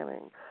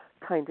planning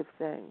kind of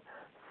thing.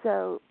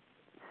 So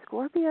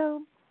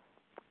Scorpio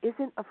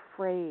isn't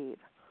afraid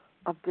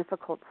of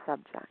difficult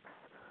subjects,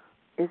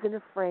 isn't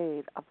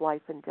afraid of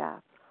life and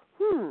death.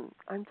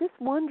 I'm just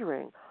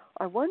wondering.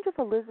 I wonder if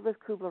Elizabeth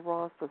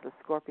Kubler-Ross was a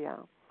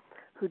Scorpio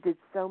who did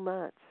so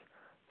much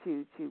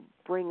to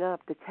bring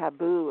up the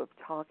taboo of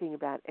talking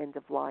about end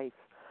of life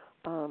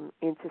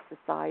into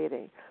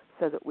society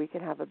so that we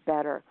can have a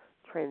better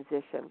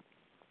transition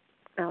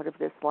out of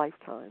this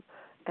lifetime,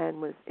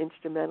 and was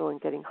instrumental in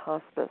getting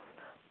hospice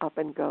up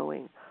and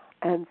going.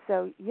 And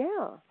so,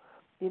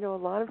 a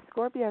lot of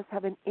Scorpios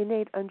have an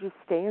innate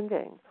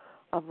understanding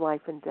of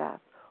life and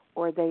death,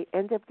 or they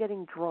end up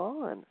getting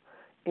drawn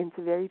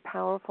into very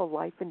powerful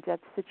life and death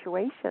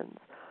situations.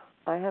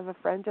 I have a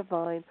friend of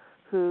mine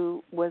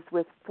who was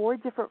with 4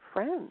 different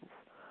friends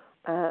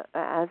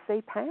as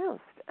they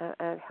passed,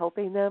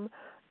 helping them,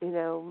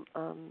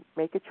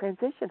 make a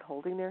transition,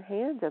 holding their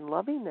hand and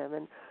loving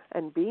them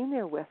and being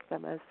there with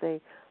them as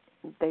they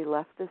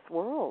left this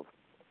world.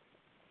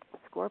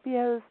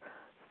 Scorpios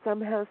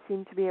somehow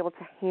seem to be able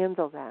to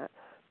handle that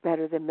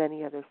better than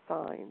many other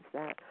signs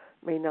that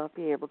may not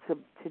be able to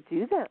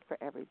do that for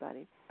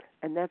everybody.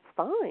 And that's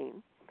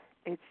fine.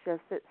 It's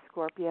just that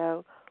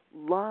Scorpio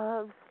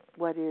loves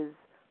what is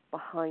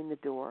behind the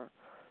door.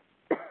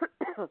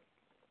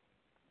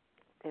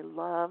 They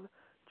love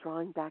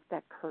drawing back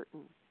that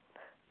curtain.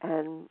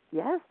 And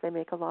yes, they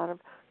make a lot of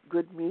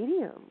good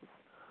mediums,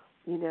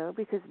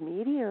 because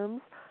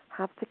mediums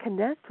have to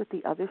connect with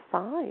the other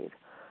side.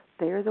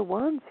 They're the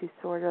ones who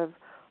sort of,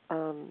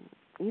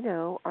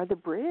 are the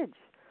bridge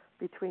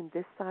between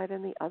this side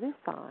and the other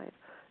side.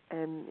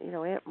 And,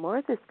 Aunt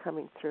Martha's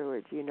coming through,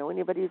 or do you know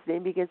anybody whose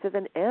name begins with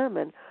an M,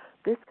 and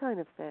this kind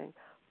of thing,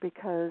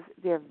 because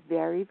they're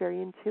very,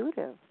 very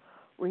intuitive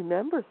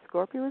remember,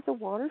 Scorpio is a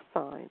water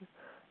sign,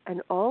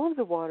 and all of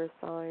the water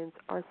signs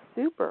are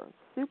super,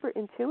 super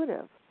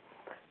intuitive.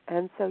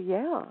 And so,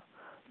 yeah,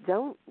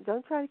 don't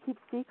try to keep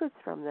secrets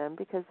from them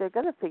because they're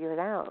going to figure it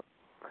out.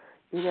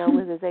 You know,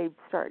 whether they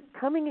start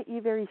coming at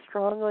you very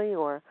strongly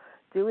or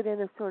do it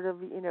in a sort of,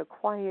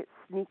 quiet,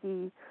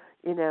 sneaky,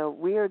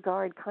 rear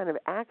guard kind of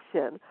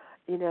action,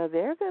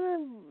 they're going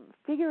to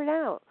figure it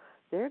out.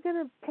 They're going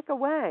to pick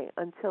away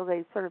until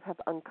they sort of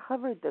have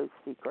uncovered those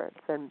secrets,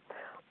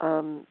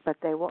 but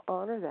they will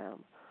honor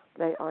them.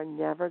 They are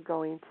never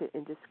going to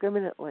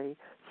indiscriminately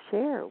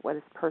share what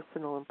is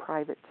personal and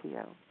private to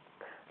you.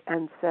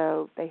 And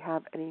so they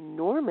have an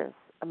enormous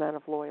amount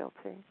of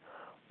loyalty.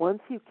 Once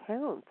you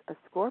count a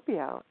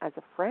Scorpio as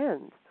a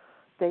friend,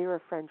 they are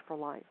a friend for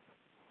life.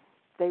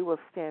 They will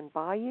stand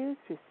by you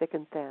through thick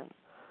and thin.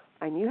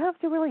 And you have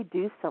to really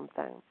do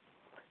something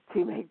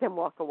to make them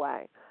walk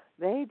away.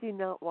 They do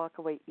not walk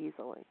away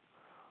easily.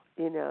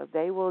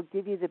 They will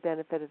give you the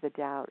benefit of the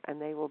doubt,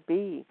 and they will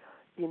be,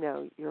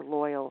 your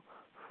loyal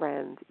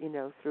friend,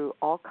 through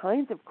all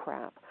kinds of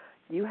crap.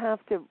 You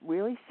have to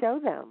really show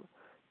them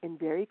in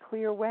very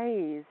clear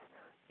ways,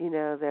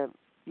 that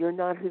you're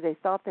not who they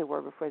thought they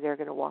were before they're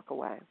going to walk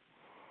away.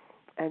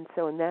 And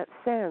so in that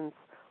sense,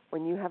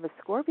 when you have a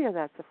Scorpio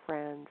that's a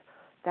friend,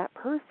 that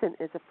person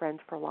is a friend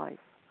for life,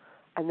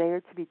 and they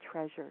are to be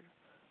treasured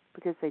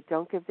because they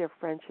don't give their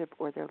friendship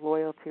or their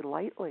loyalty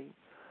lightly.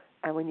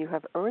 And when you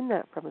have earned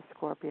that from a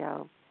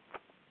Scorpio,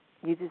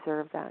 you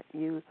deserve that.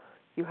 You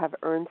have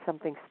earned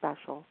something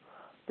special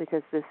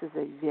because this is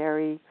a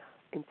very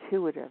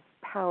intuitive,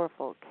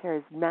 powerful,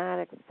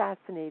 charismatic,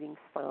 fascinating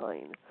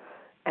sign.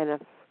 And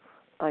if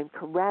I'm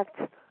correct,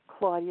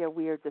 Claudia,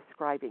 we are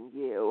describing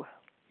you.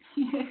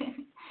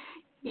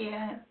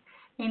 Yeah,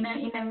 in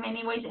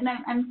many ways. And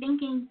I'm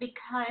thinking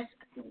because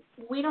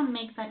we don't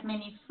make that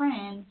many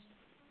friends,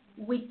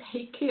 we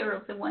take care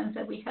of the ones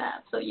that we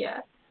have. So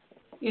yeah,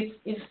 it's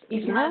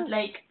not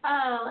like,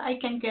 oh, I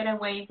can get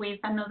away with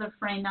another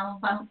friend now.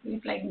 Well,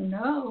 it's like,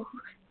 no.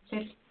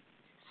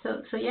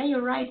 So yeah,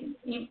 you're right.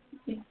 If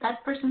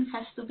that person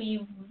has to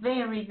be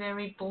very,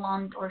 very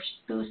blunt or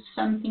do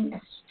something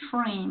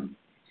extreme.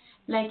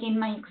 Like in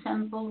my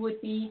example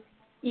would be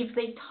if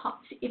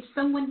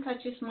someone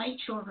touches my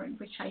children,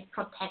 which I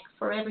protect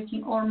for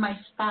everything, or my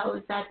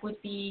spouse, that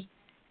would be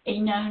a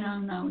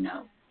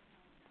no.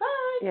 But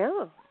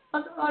yeah.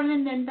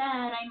 Other than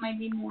that, I might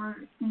be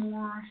more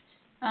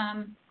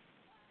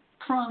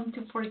prone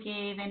to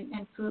forgive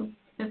and to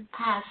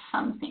pass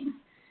something.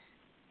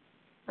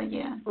 But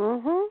yeah.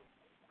 Mhm.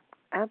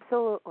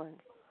 Absolutely.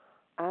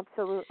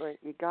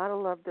 You gotta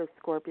love those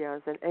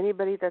Scorpios, and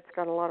anybody that's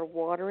got a lot of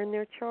water in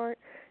their chart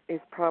is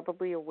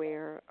probably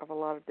aware of a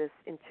lot of this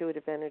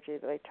intuitive energy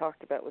that I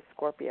talked about with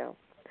Scorpio.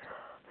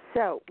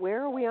 So,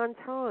 where are we on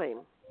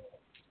time?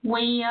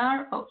 We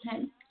are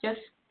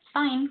just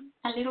fine,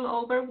 a little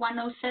over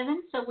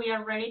 1:07, so we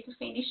are ready to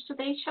finish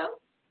today's show.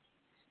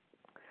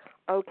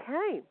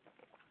 Okay.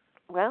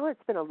 Well,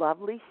 it's been a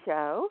lovely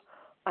show.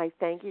 I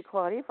thank you,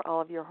 Claudia, for all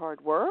of your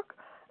hard work,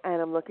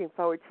 and I'm looking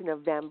forward to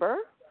November,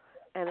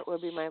 and it will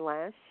be my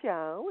last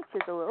show,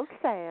 which is a little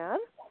sad,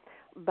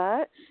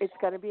 but it's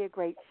going to be a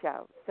great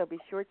show. So be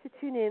sure to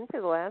tune in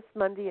for the last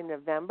Monday in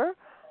November,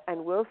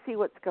 and we'll see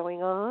what's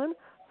going on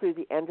through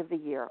the end of the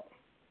year.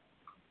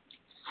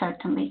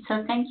 Certainly.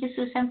 So thank you,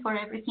 Susan, for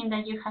everything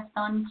that you have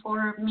done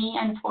for me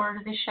and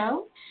for the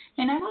show,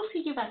 and I will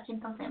see you back in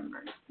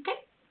November, okay?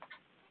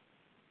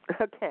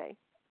 Okay.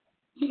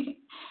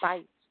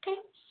 Bye. Okay.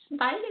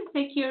 Bye, and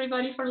thank you,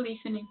 everybody, for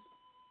listening.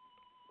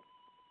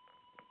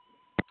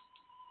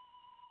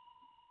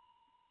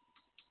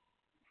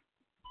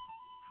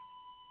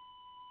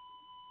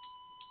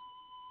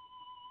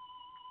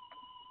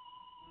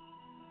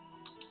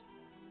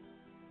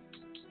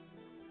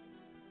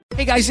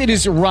 Hey guys, it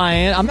is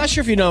Ryan. I'm not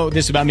sure if you know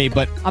this about me,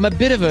 but I'm a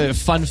bit of a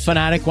fun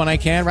fanatic when I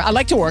can. I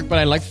like to work, but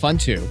I like fun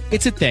too.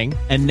 It's a thing.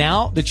 And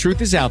now the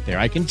truth is out there.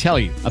 I can tell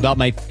you about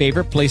my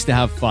favorite place to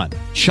have fun.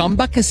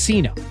 Chumba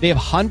Casino. They have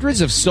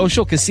hundreds of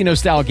social casino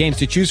style games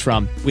to choose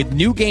from with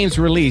new games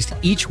released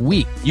each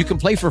week. You can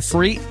play for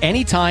free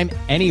anytime,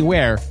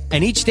 anywhere.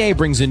 And each day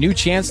brings a new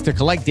chance to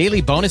collect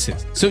daily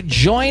bonuses. So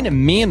join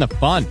me in the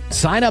fun.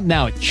 Sign up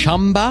now at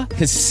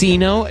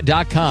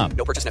ChumbaCasino.com.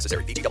 No purchase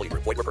necessary. VGW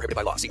Group. Void where prohibited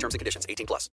by law. See terms and conditions. 18+.